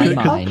on. changed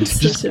my mind.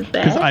 Because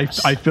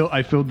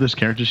I filled this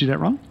character sheet out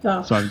wrong.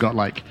 Oh. So I've got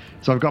like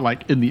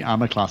in the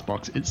armor class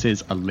box it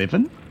says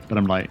 11, but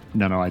I'm like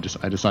no. I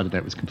decided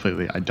that was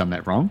completely I'd done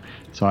that wrong.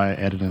 So I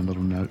added in a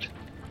little note.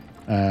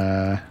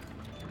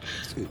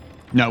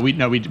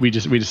 We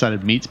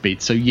decided meets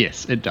beats. So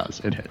yes, it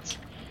does. It hits.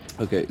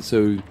 Okay,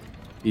 so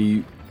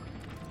he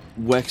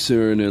whacks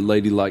her in her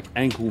ladylike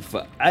ankle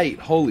for 8.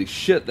 Holy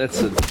shit,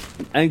 that's an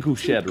ankle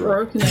shatterer.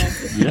 Broken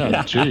ankle.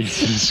 Yeah,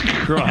 Jesus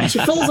Christ. She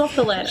falls off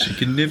the ladder. She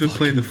can never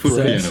play the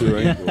foot Breaks piano.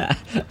 her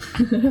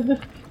ankle.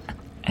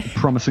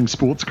 Promising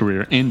sports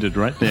career ended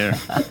right there.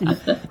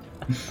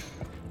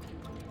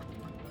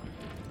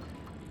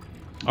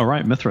 All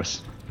right,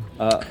 Mithras.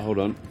 Hold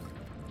on.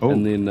 Oh.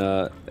 And then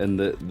and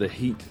the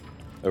heat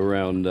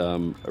around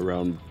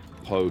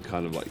Poe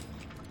kind of like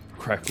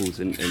crackles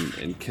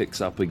and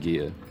kicks up a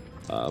gear.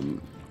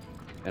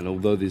 And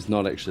although there's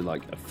not actually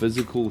like a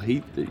physical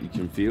heat that you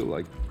can feel,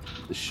 like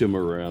the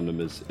shimmer around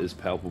him is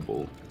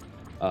palpable.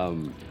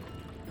 And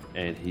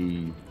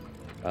he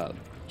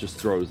just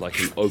throws like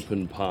an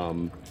open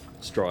palm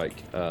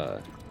strike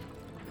at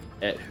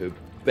her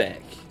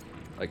back,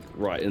 like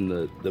right in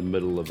the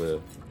middle of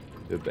her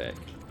back.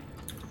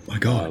 My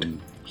God,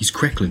 he's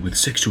crackling with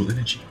sexual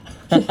energy.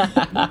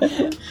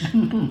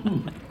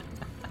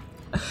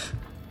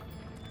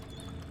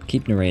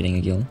 Keep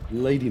narrating, Agil.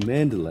 Lady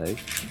Mandalay.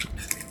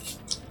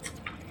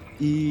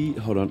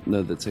 Hold on,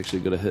 no, that's actually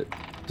got a hit,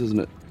 doesn't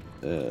it?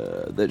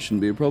 That shouldn't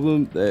be a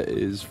problem. That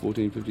is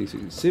 14, 15,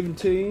 16,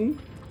 17.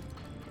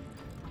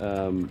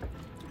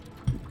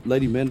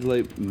 Lady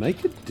Mandalay,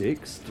 make a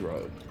dex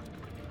throw.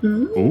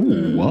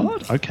 Oh,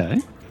 what? Okay.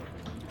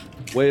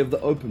 Way of the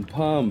open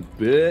palm,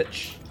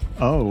 bitch.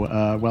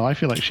 Oh, well, I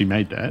feel like she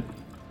made that.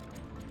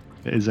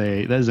 That is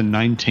a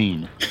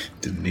 19.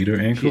 Didn't need her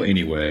ankle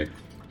anyway.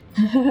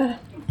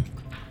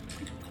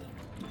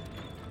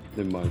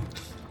 Never mind.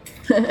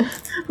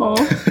 Oh.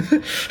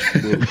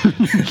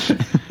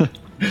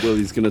 Well,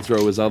 he's going to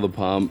throw his other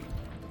palm,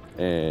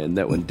 and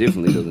that one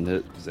definitely doesn't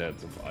hit, because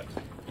that's a 5.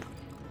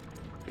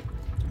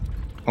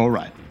 All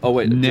right. Oh,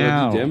 wait,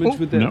 now, did I do damage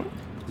with that? No.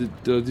 Did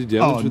I do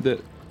damage with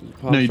that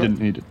palm No, you strike?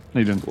 didn't. No,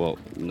 you didn't. Well,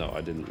 no, I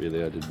didn't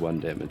really. I did 1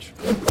 damage.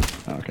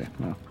 Oh, okay.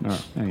 Well, all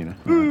right. Now you know.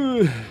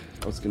 All right.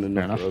 I was going to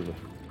knock enough. her over.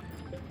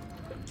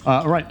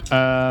 All right.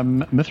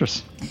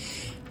 Mithras.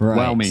 Right.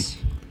 Wow me.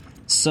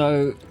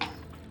 So,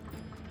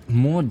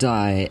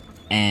 Mordai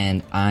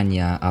and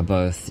Anya are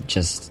both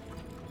just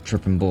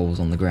tripping balls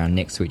on the ground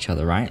next to each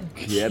other, right?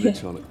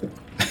 Cabbage on it.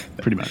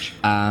 Pretty much.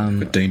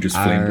 But Dangerous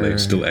Flame Blade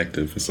is still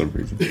active for some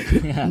reason.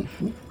 Yeah.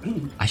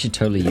 I should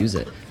totally use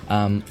it.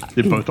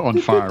 They're both on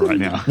fire right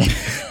now.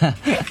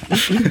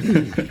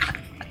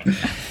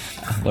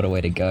 What a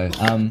way to go.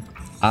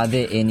 Are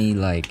there any,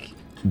 like,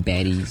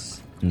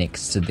 baddies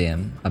next to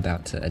them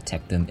about to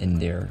attack them in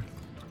their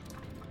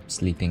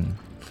sleeping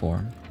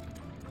form?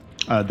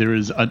 There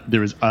is a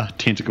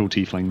tentacle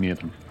tiefling near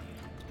them.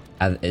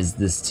 Is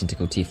this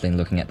tentacle tiefling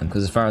looking at them?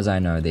 Because as far as I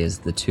know, there's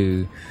the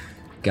 2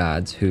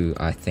 guards who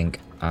I think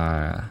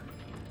are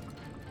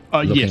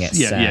looking at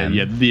Sam.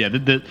 Yeah.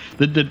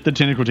 The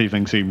tentacle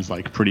tiefling seems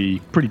like pretty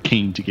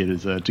keen to get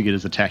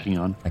his attacking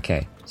on.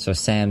 Okay, so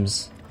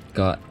Sam's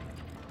got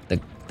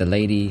the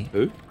lady,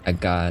 Who? a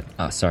guard.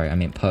 Oh, sorry, I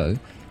meant Poe.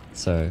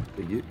 So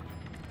You?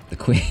 the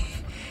queen,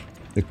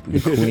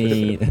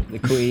 the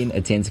queen,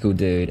 a tentacle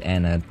dude,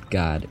 and a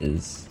guard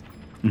is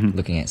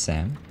looking at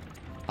Sam.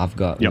 I've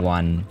got Yep.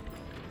 one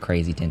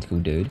crazy tentacle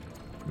dude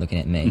looking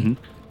at me,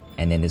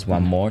 and then there's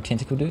one more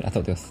tentacle dude. I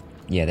thought there was...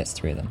 Yeah, that's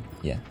 3 of them.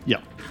 Yeah. Yeah.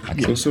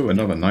 There's also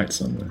another knight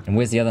somewhere. And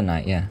where's the other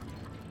knight? Yeah.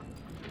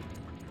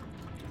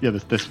 Yeah,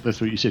 that's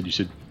what you said. You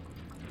said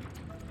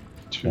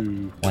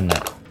 2 One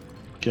knight.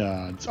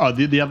 guards. Oh,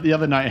 the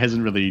other knight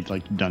hasn't really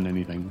like done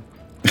anything.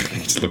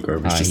 Just look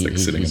over, he's Oh, just he- like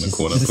sitting in he's the just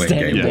corner playing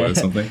standing Game Boy there. or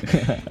something.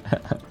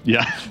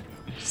 Yeah.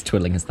 Just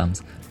twiddling his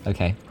thumbs.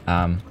 Okay.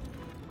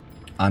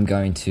 I'm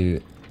going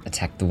to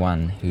attack the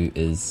one who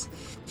is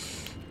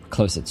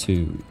closer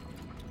to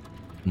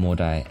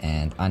Mordai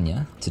and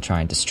Anya to try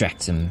and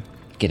distract him,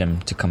 get him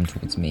to come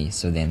towards me,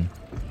 so then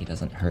he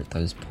doesn't hurt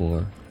those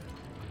poor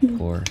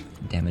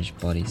damaged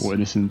bodies. Or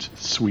innocent,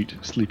 sweet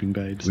sleeping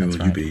babes. Where will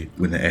right. you be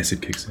when the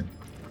acid kicks in?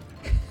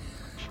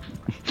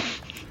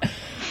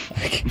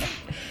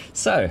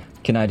 So,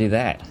 can I do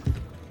that?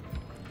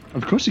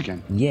 Of course you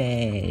can.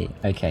 Yay!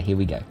 Okay, here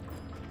we go.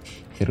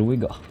 Here we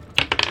go.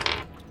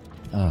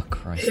 Oh,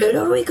 Christ.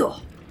 Here we go.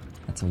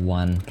 That's a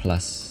 1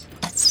 plus...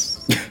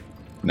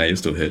 No, you're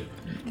still hit.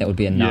 That would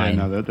be a 9.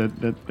 Yeah, no,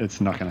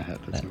 that's not going to hit.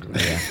 That's not gonna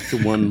hit. Yeah. It's a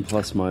 1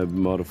 plus my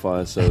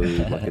modifier, so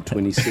like a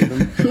 27.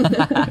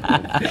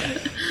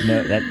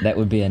 No, that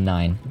would be a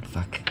 9.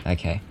 Fuck.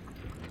 Okay.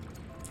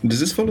 Does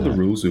this follow the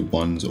rules of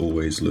ones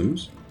always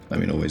lose? I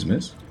mean, always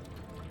miss?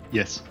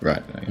 Yes,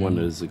 Right. 1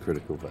 is a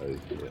critical value.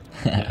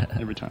 Yeah.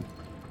 every time.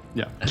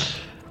 Yeah.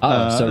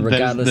 Oh, so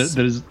that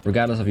is-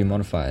 regardless of your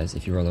modifiers,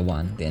 if you roll a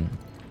 1, then...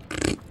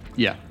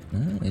 Yeah.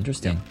 Oh,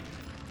 interesting.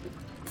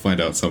 Find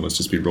out someone's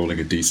just been rolling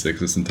a d6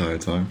 this entire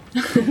time.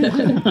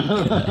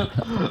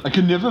 I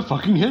can never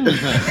fucking hit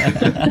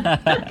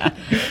anything.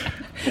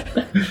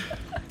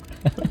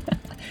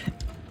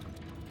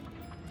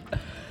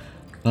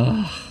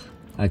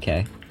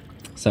 Okay.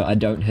 So I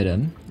don't hit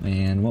him,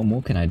 and what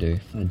more can I do?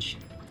 Fudge.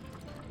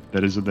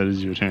 that is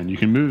your turn. You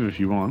can move if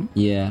you want.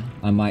 Yeah,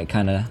 I might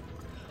kind of,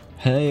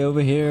 hey,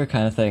 over here,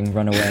 kind of thing,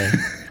 run away.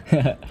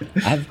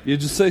 You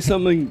just say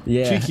something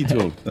Yeah. cheeky to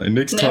him.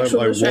 Next time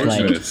Natural I watch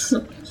distraction. this,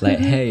 Like,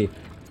 hey,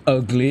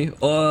 ugly.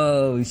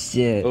 Oh,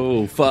 shit.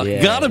 Oh, fuck.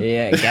 Yeah, Got him!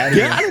 Yeah, got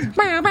him.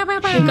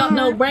 You got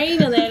no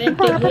brain in that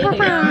empty head,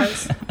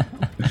 guys.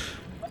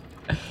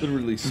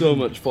 Literally so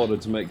much fodder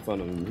to make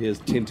fun of him. He has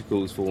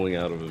tentacles falling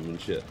out of him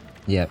and shit.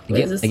 Yeah,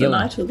 Wait, is this the one.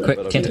 night or the-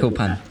 Quick tentacle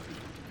pun.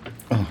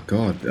 oh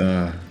god,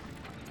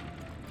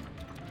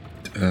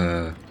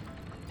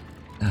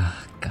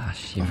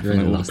 Gosh, you've I really feel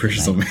like all the lost the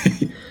pressure's on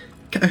mate. me.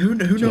 Who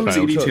knows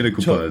any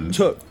tentacle puns?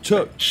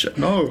 Chuck.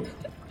 No.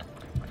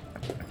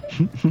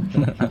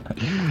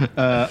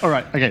 All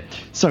right. Okay.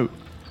 So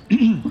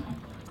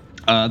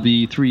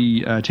the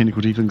 3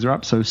 tentacle tieflings are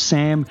up. So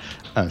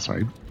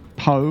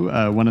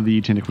Poe, one of the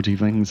tentacle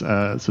tieflings,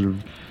 sort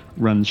of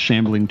runs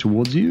shambling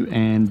towards you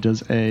and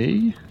does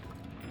a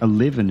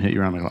 11 hit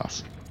your armor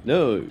class.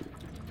 No.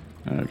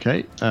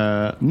 Okay.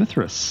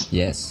 Mithras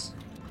Yes.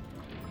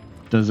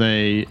 does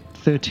a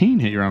 13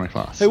 hit your armor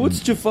class. Hey, what's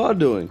Jafar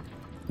doing?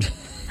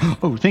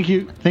 Oh, thank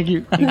you. Thank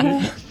you.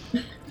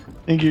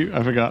 Thank you.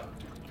 I forgot.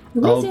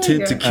 I'll Where's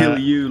tend to Edgar? kill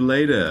you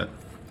later.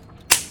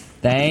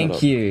 Thank Shut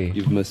up. you.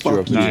 You've missed your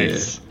opportunity.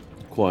 Nice.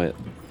 Quiet.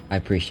 I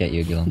appreciate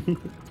you, Gillen.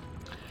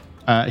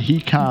 He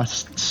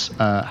casts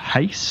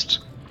haste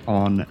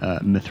on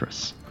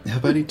Mithras. How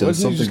about he Why does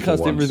doesn't he something just for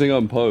cast once? everything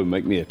on Poe?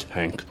 Make me a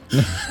tank.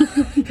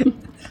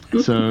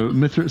 So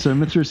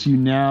Mithras, you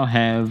now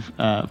have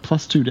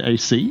 +2 to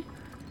AC.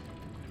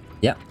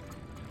 Yeah.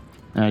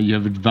 You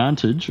have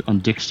advantage on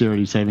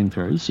dexterity saving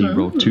throws, so you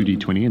roll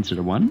 2d20 instead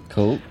of 1.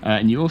 Cool.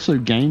 And you also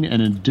gain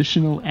an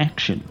additional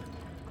action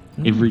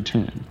every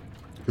turn.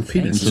 Your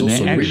penis is So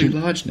also that really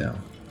action- large now.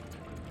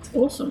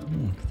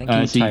 Awesome. Thank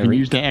you, So you can Tyreek.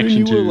 use that When action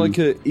you to... were like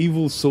an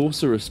evil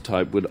sorceress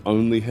type would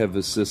only have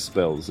assist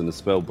spells in a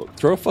spell book.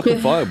 Throw a fucking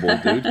fireball,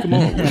 dude. Come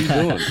on, what are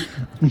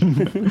you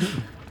doing?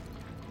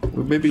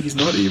 Well, maybe he's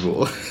not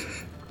evil.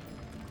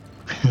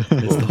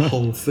 It's the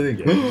whole thing.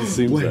 It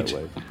seems Wait, that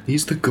way.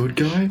 he's the good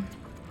guy?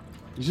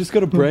 He's just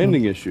got a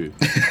branding issue.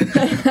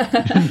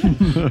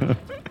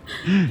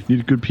 Need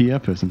a good PR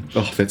person.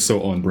 Oh, that's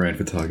so on brand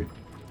for Target.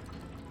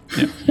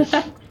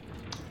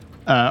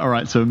 All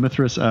right, so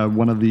Mithras,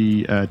 one of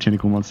the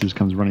tentacle monsters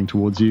comes running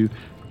towards you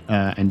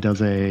and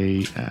does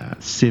a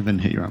 7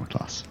 hit your armor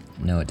class.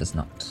 No, it does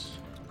not.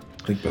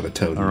 I think by the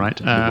tone, All right.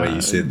 the way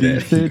you said the that. you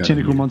third kinda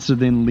tentacle knew. monster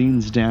then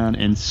leans down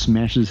and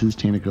smashes his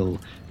tentacle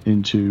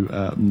into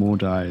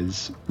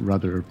Mordai's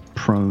rather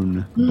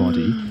prone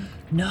body.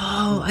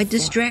 No, I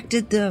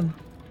distracted them.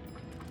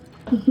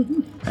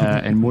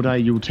 And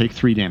Mordai, you will take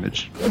 3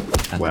 damage.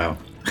 Wow.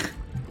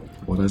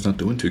 Well, that's not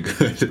doing too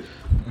good.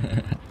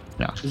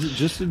 Yeah. Is it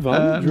just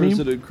advantage or me- is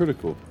it a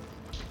critical?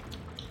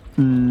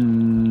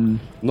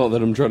 Not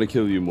that I'm trying to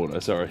kill you,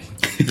 Morta, sorry.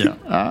 Yeah.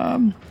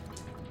 I'm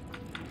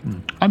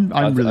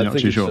really I not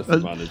think too it's sure. just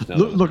advantage now.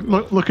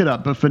 Look it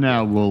up, but for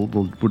now we'll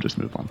just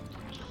move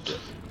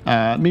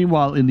on.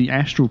 Meanwhile, in the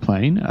astral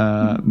plane,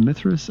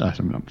 Mithras.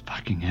 I'm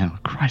fucking hell,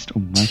 Christ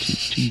Almighty,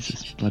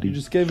 Jesus bloody You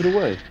just gave it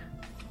away.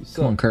 You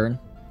Come on, suck. Kern.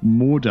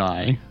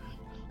 Mordai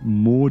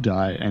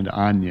and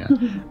Anya.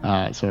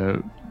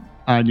 So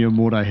Anya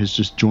Mordai has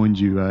just joined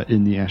you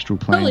in the astral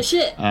plane. Holy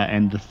shit.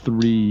 And the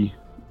three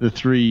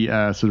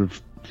sort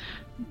of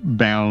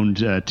bound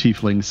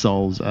tiefling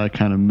souls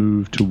kind of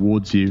move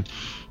towards you,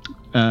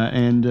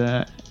 and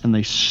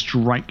they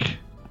strike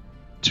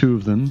two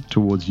of them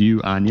towards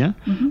you, Anya.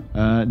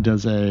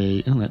 Does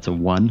that's a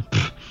 1.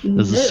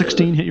 Does a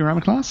 16 hit your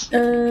armor class?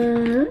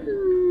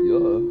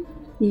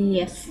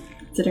 Yes,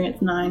 considering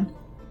it's 9.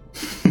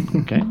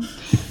 Okay,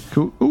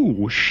 cool.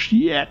 Oh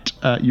shit!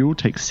 You'll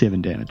take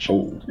 7 damage.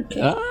 Oh, Okay.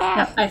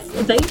 Now, I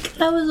think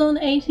I was on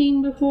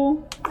 18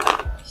 before,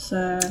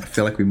 so I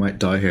feel like we might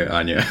die here,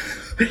 Anya.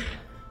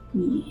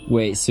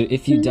 Wait, so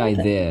if you die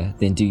there,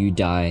 then do you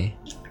die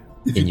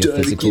in your die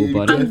physical again,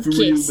 body? I'm for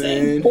real,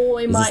 guessing. man. Or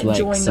I Is might this like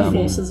join the some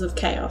forces of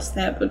chaos.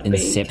 That would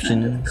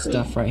Inception be kind of cool.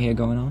 stuff right here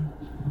going on?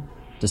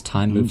 Does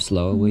time move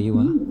slower where you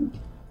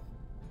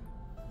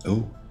are?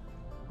 Oh,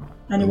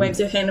 And he waves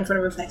your hand in front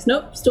of her face.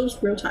 Nope, still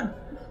just real time.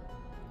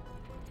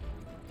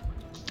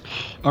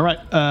 All right,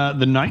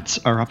 the knights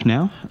are up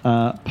now.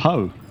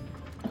 Poe.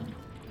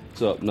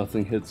 What's up?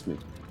 Nothing hits me.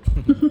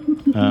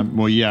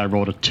 Well, yeah, I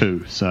rolled a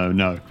 2, so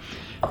no.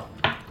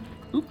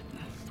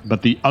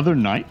 But the other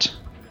knight,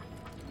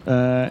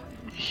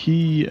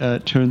 he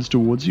turns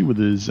towards you with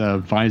his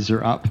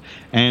visor up,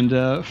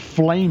 and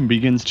flame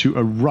begins to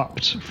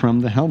erupt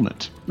from the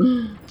helmet.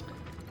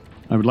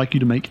 I would like you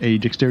to make a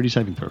dexterity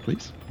saving throw,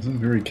 please. those are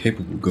very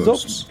capable Stop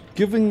ghosts.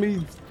 giving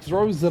me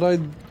throws that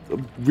I'm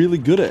really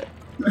good at.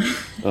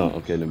 Oh,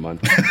 okay, never mind.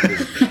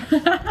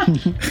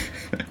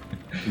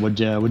 What'd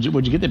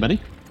you get there,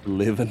 buddy?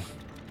 11.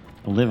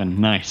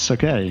 11. Nice.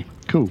 Okay.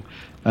 Cool.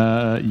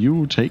 You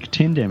will take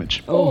 10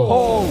 damage. Oh,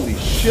 holy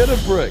shit, a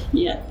brick!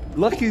 Yeah.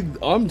 Lucky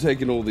I'm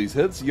taking all these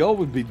hits. Y'all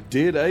would be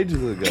dead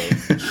ages ago.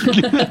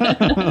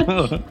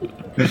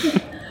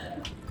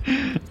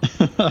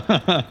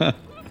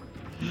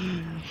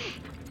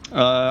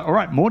 All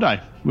right,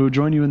 Mordai. We'll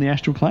join you in the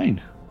astral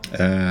plane.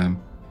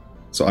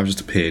 So I've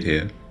just appeared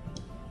here.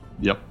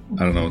 Yep.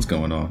 I don't know what's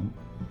going on.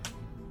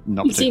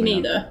 Not You see me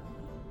particularly, though,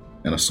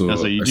 And I saw, No,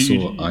 so you do-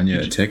 you- Anya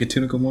attack a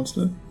tentacle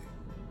monster.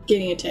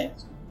 getting attacked.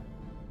 no.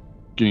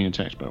 Getting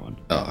attacked by one.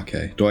 Oh,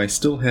 okay. Do I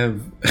still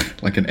have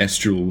like an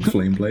astral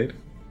flame blade?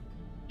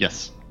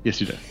 Yes. Yes,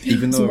 you do.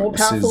 Even It's though more it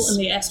powerful says,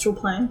 in the astral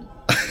plane.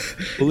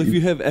 Well, if you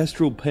have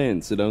astral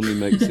pants, it only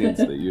makes sense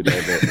that you'd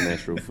have an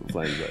astral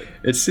flame blade.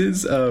 it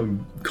says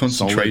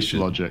concentration.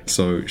 logic.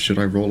 So should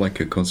I roll like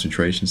a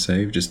concentration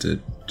save just to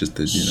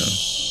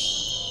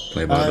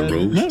play by the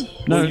rules?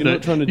 Well, you're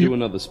not trying to do you-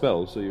 another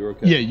spell, so you're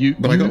okay. Yeah, you.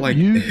 But I got, like,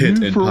 you, hit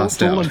you and for all, passed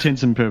for all out.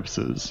 intents and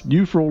purposes.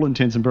 For all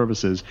intents and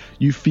purposes,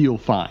 you feel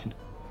fine.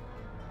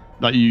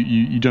 Like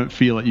you don't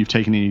feel like you've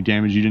taken any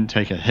damage. You didn't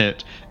take a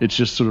hit. It's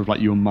just sort of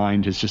like your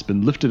mind has just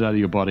been lifted out of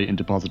your body and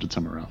deposited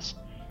somewhere else.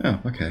 Oh,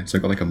 okay. So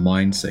I got like a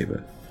mind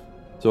saver.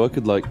 So I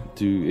could like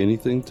do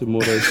anything to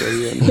Mordo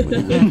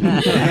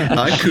Soya.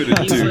 I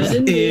couldn't do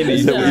wouldn't do anything.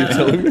 Is that what you're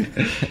telling me?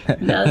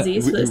 Now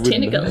these for his We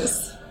wouldn't know.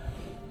 tentacles.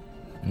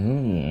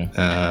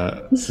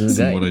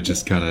 Someone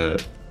just kind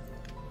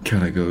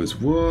of goes,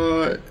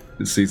 what?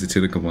 And sees the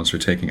tentacle monster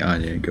attacking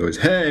Anya and goes,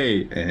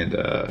 hey! And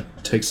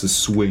takes a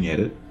swing at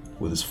it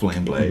with his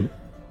flame blade.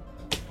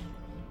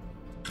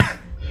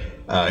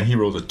 He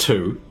rolls a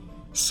 2.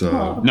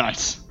 So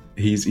Nice.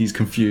 he's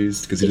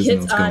confused because he He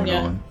doesn't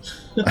know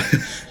what's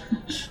hits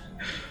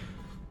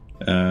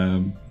going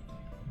on.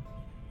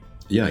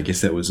 Yeah, I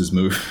guess that was his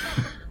move.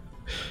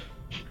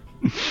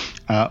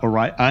 All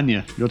right,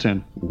 Anya, your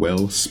turn.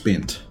 Well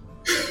spent.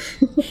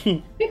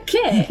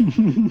 Okay.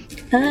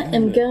 I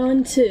am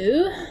going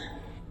to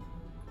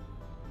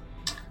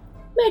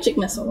magic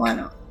missile. Why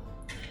not?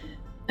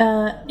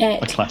 A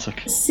At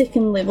classic.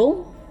 second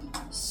level,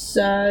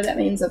 so that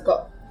means I've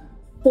got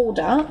 4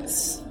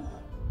 darts.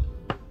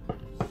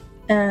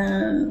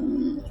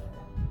 And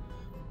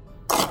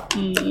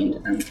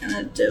I'm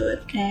gonna do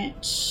it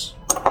at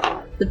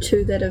the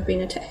 2 that have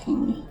been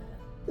attacking me.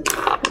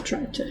 I'll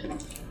try to.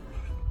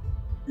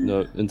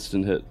 No,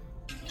 instant hit.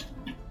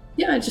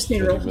 Yeah, I just need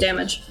to roll for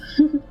damage.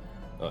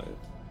 Oh,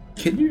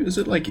 Is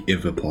it like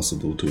ever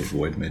possible to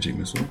avoid magic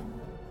missile?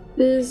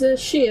 There's a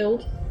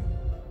shield.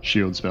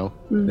 Shield spell.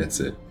 That's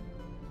it.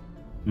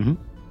 Mm-hmm.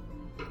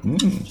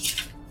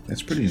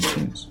 That's pretty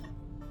intense.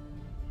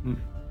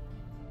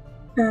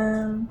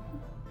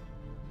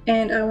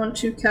 And I want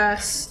to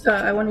cast.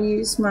 I want to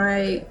use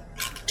my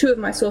 2 of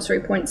my sorcery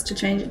points to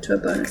change it to a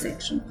bonus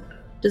action.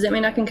 Does that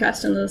mean I can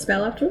cast another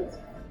spell afterwards?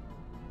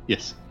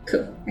 Yes.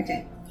 Cool.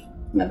 Okay.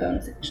 My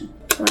bonus action.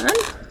 1.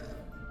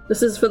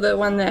 This is for the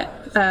one that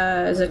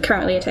is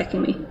currently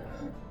attacking me.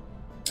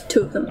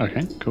 2 of them.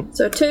 Okay. Cool.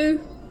 So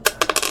 2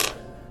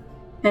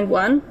 and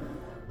 1.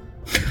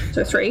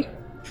 So 3.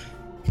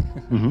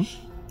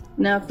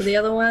 Now for the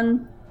other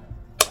one.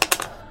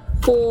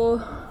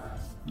 4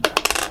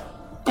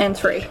 and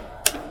 3.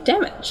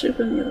 Damn it! Should have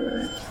been the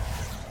other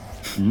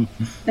way.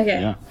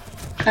 Okay. Yeah.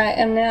 I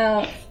am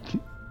now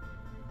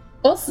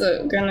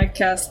also gonna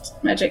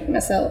cast magic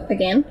missile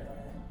again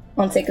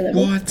on second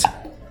level. What?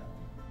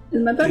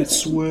 In my bonus. That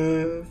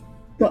swerve.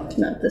 What?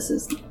 No, this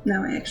is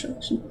now my actual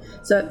action.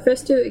 So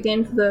first 2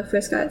 again for the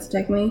first guy that's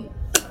attacking me.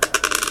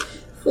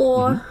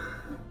 4,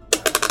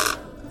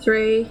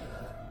 3,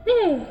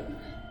 yeah.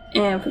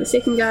 And for the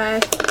second guy,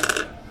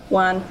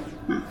 1,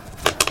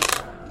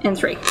 and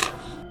 3.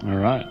 All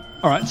right.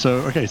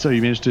 So you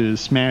managed to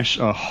smash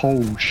a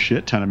whole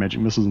shit ton of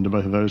magic missiles into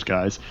both of those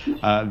guys.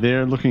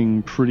 They're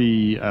looking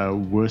pretty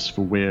worse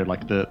for wear.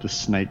 Like the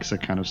snakes are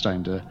kind of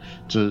starting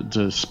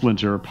to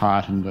splinter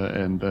apart,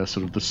 and the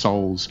sort of the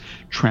souls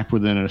trapped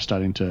within it are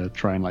starting to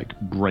try and like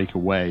break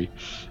away.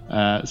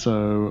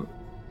 Mordai,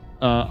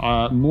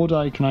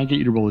 can I get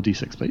you to roll a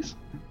d6, please?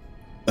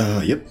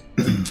 Yep.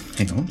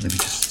 Hang on, let me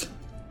just...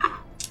 I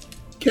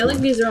feel like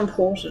these are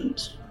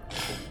important.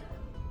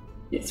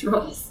 Yes,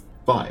 Ross.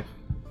 5.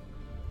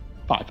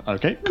 5.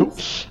 Okay, cool.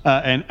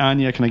 And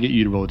Anya, can I get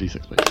you to roll a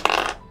d6, please?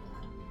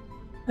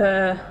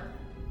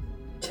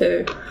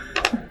 2.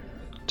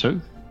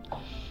 2. I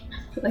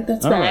feel like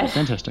that's All bad. right,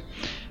 fantastic.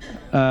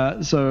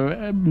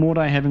 So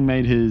Mordai, having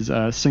made his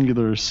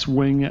singular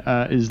swing,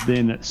 is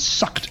then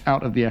sucked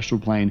out of the astral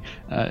plane,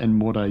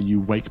 and Mordai, you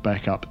wake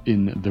back up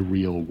in the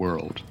real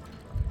world.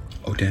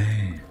 Oh,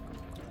 dang.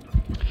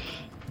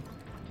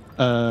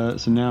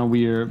 So now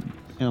we're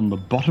on the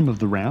bottom of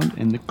the round,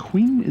 and the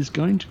Queen is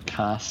going to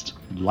cast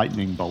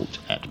Lightning Bolt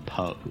at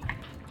Poe.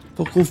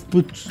 Fuck off,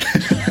 bitch.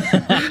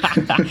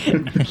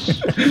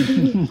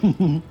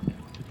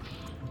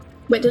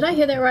 Wait, did I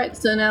hear that right?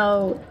 So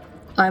now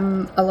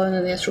I'm alone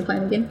in the astral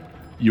plane again?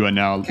 You are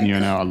now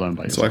alone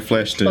by So I yourself.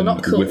 flashed Well, in,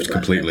 not cool, whiffed but-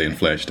 completely, and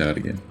flashed out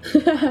again.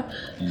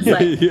 It's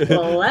like,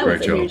 well, that Great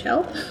was a job. huge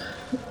help.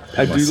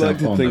 I do myself like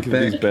to on think the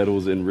of these back.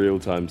 battles in real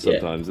time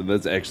sometimes, and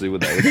that's actually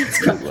what that was.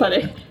 It's quite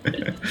funny.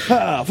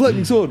 Ah,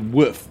 lightning sword,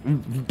 whiff,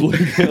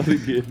 blink out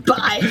again.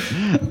 Bye!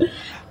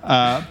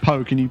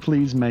 Poe, can you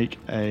please make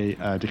a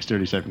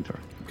dexterity saving throw?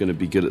 Gonna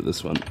be good at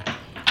this one.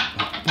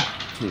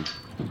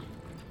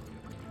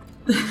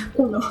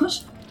 Or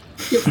not.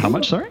 How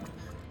much, sorry?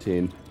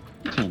 10.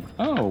 10.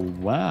 Oh,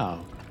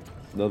 wow.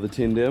 Another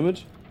 10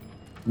 damage.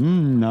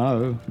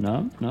 No.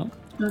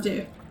 Oh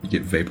dear. You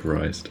get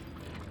vaporized.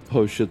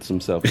 Poe shits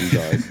himself and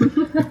dies.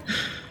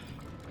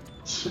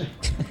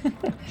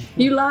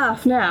 You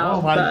laugh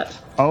now, but...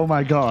 Oh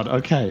my god.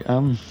 Okay.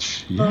 Damn.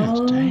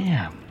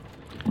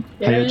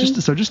 Hey,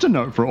 just a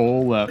note for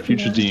all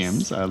future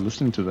DMs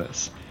listening to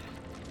this: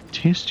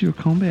 test your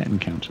combat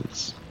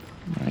encounters,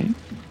 right?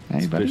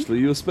 Hey, buddy. Especially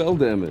your spell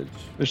damage.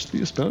 Especially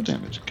your spell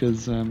damage,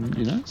 because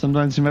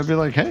sometimes you might be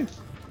like, "Hey,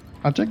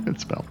 I'll take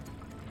that spell,"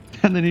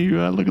 and then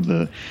you look at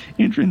the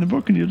entry in the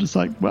book, and you're just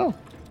like, "Well,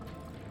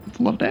 it's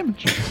a lot of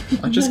damage."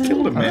 I just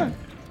killed him, man.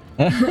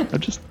 I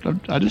just killed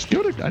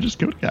it. I just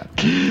killed a guy.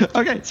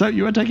 Okay, so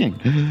you are taking.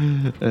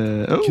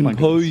 Oh Can my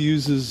Poe goodness.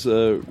 use his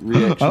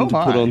reaction Oh to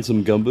put my. on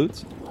some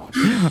gumboots?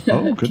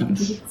 Oh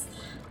goodness.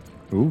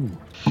 Ooh.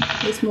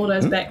 This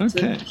Mordai's back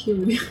Okay. to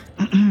heal you.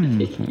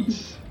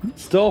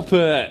 Stop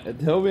it!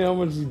 Tell me how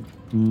much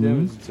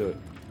damage to it.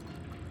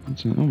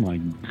 Oh my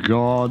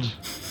god.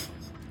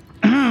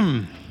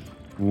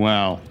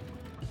 Wow.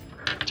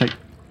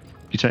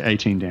 You take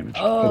 18 damage.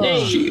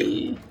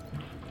 Hey.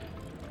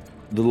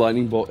 The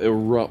lightning bolt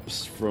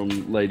erupts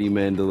from Lady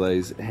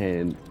Mandalay's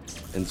hand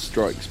and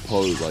strikes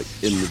Poe like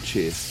in the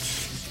chest.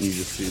 And you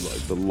just see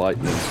like the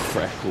lightning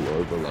crackle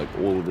over like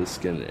all of his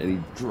skin, and he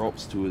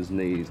drops to his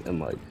knees, and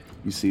like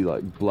you see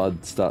like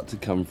blood start to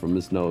come from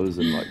his nose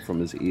and like from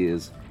his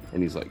ears,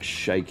 and he's like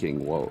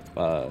shaking while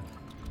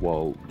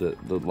the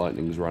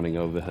lightning's running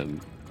over him,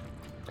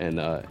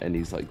 and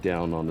he's like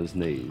down on his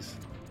knees,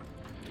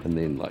 and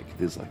then like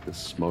there's like this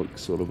smoke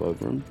sort of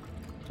over him,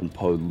 and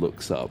Poe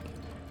looks up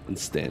and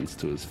stands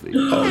to his feet.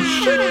 Oh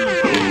shit!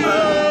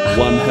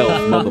 One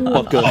health,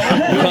 motherfucker.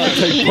 You can't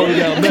take Poe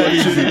down that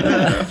easy.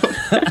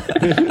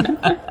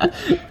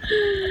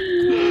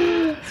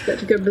 It's about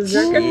to go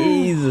berserker.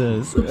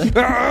 Jesus.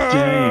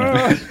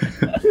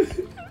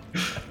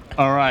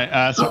 All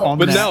right. So on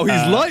But that, now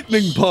he's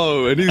Lightning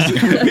Poe, and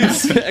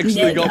he's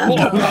actually got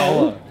more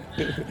power.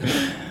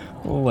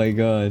 Oh my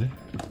god.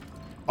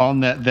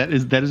 on that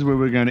is where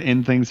we're going to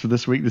end things for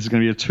this week. This is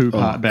going to be a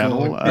two-part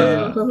battle.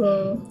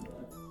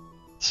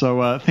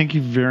 So thank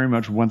you very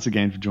much once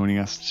again for joining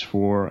us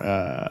for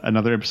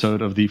another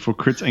episode of the For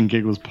Crits and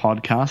Giggles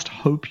podcast.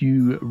 Hope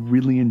you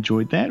really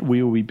enjoyed that.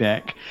 We will be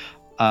back.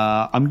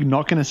 I'm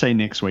not going to say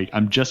next week.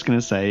 I'm just going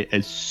to say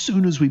as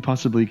soon as we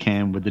possibly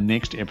can with the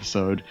next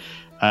episode.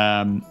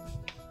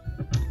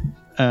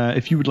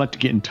 If you would like to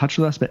get in touch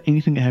with us about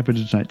anything that happened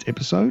in tonight's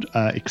episode,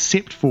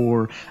 except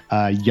for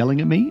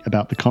yelling at me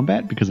about the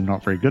combat because I'm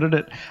not very good at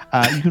it,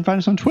 you can find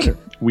us on Twitter.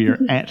 We are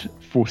at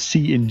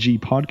ForCNG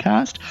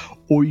Podcast,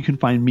 or you can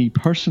find me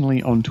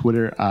personally on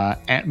Twitter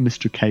at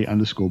Mr.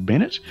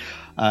 K_Bennett.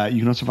 You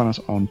can also find us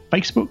on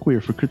Facebook. We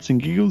are For Crits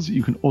and Giggles.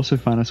 You can also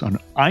find us on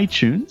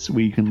iTunes,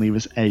 where you can leave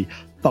us a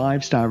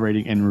 5-star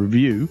rating and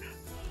review,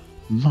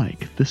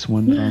 like this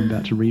one that I'm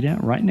about to read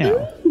out right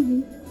now.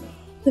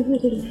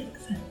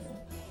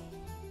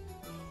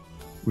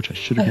 Which I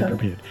should have been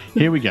prepared.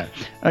 Here we go.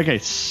 Okay,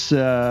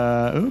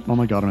 so... Oh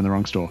my god, I'm in the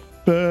wrong store.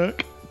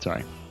 Fuck.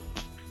 Sorry.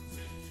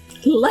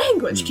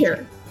 Language,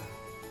 Karen.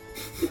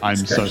 I'm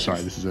so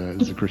sorry. This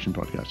is a Christian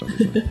podcast,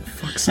 obviously.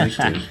 Fuck's sake,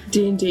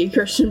 dude. D&D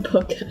Christian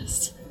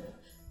podcast.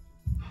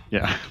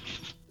 Yeah.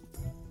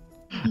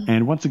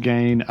 And once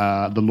again,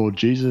 the Lord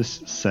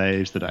Jesus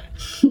saves the day.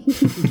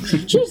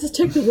 Jesus,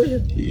 take the wheel.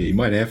 Yeah, you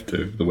might have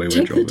to, the way we're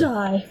Take the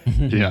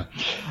driving. die. Yeah.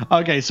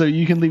 Okay, so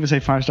you can leave us a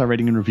 5-star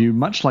rating and review,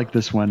 much like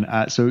this one.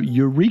 So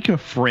Eureka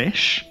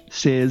Fresh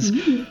says,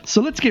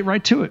 so let's get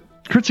right to it.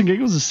 Crits and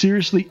Giggles is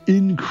seriously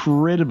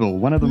incredible.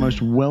 One of the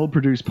most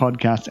well-produced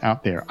podcasts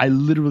out there. I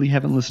literally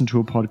haven't listened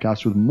to a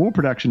podcast with more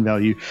production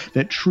value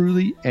that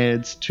truly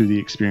adds to the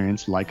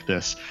experience like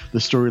this. The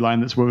storyline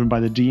that's woven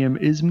by the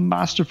DM is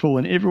masterful,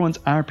 and everyone's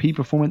RP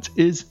performance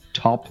is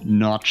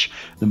top-notch.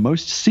 The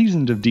most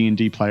seasoned of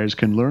D&D players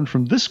can learn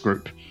from this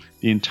group.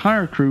 The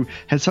entire crew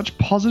has such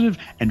positive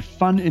and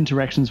fun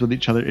interactions with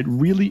each other. It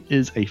really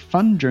is a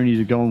fun journey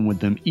to go on with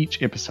them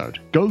each episode.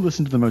 Go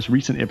listen to the most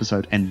recent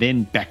episode and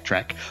then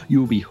backtrack. You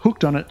will be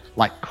hooked on it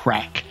like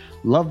crack.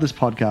 Love this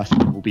podcast.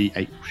 It will be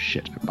a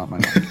shit about my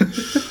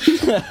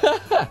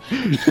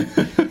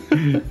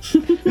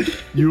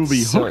You will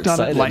be So hooked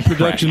on it excited. like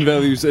Production crack.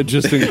 values are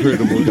just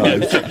incredible,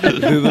 guys.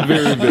 They're the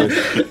very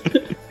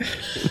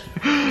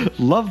best.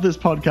 Love this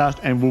podcast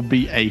and will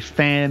be a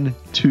fan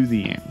to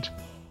the end.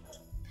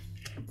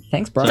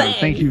 Thanks, bro. So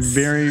thank you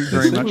very,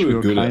 very They said much we for were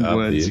your good at kind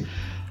words.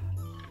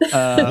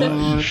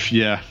 RP.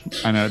 Yeah,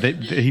 I know.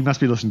 He must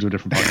be listening to a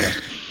different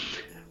podcast.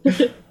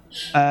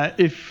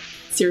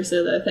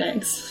 Seriously though,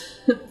 thanks.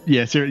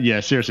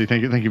 Seriously,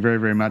 thank you very,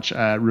 very much.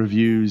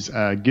 Reviews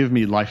give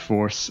me life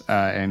force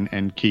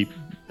and keep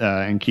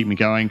me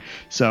going.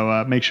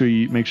 So make sure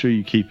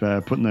you keep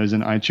putting those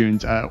in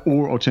iTunes,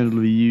 or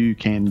alternatively, you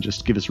can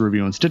just give us a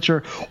review on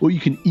Stitcher, or you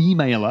can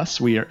email us.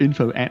 We are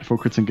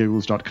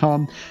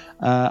info@forcritsandgiggles.com.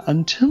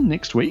 Until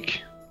next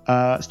week,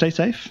 stay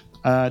safe.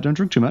 Don't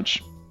drink too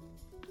much,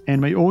 and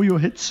may all your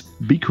hits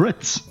be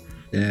crits.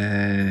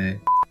 Yay.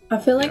 I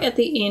feel like at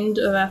the end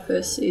of our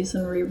first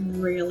season, we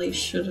really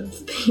should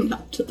have been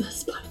up to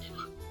this by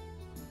now.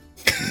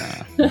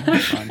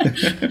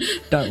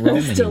 Don't roll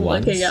I'm many still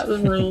ones. looking at the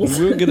rules.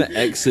 We were going to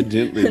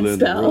accidentally And learn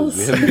the rules.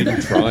 We spells. haven't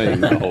been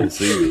trying the whole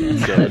season.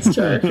 So. That's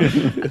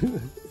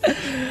true.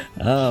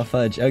 Oh,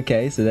 fudge.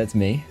 Okay, so that's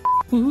me.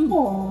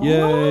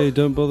 Yay,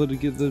 don't bother to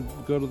get the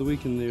God of the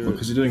Week in there.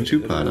 Because you're doing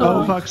two-part.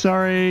 Oh fuck!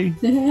 Sorry.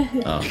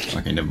 Oh,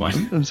 okay, never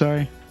mind. I'm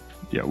sorry.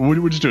 Yeah,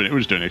 we're just doing it. We're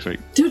just doing it next week.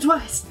 Do it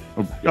twice.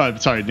 Oh,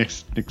 sorry.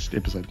 Next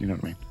episode. You know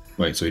what I mean?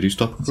 Wait, so you do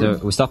stop So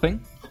recording? we're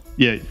stopping?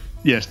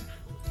 Yes.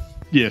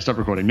 Stop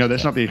recording. No,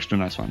 that's not the extra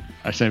nice one.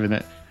 I'm saving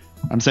that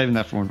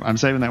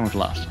one for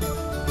last.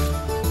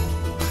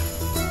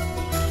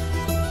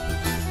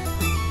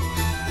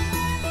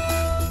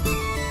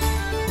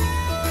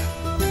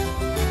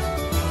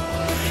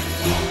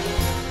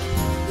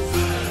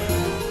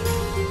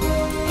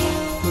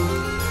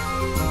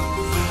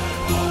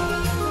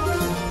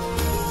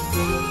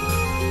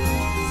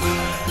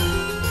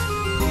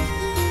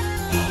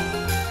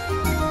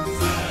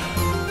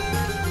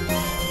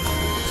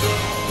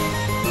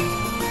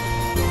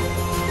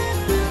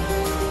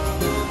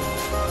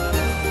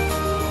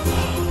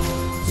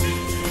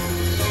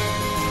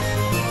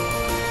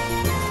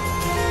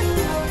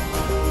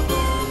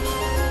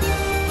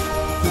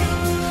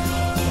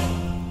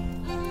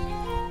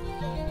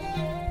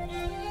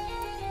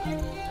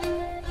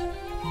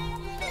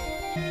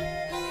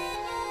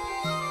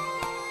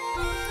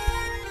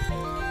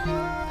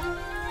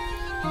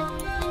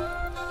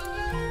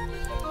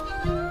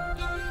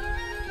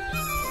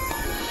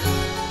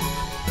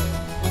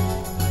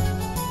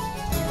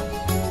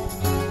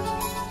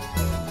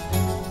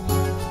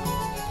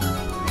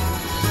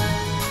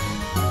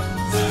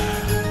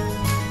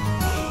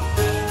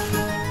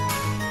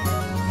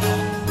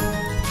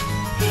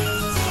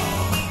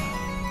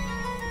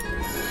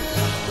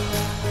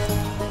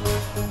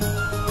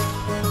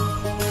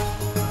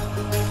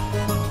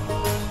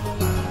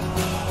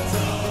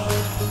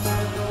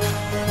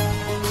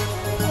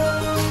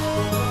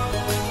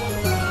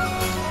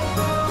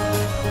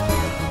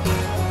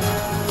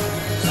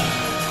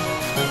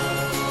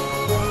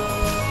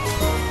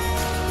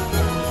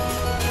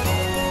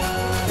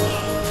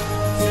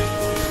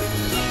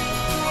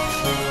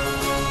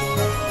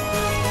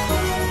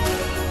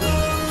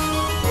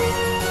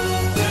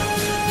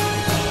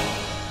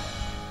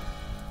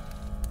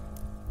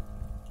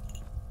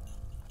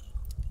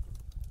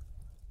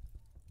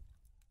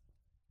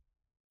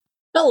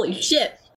 Holy shit.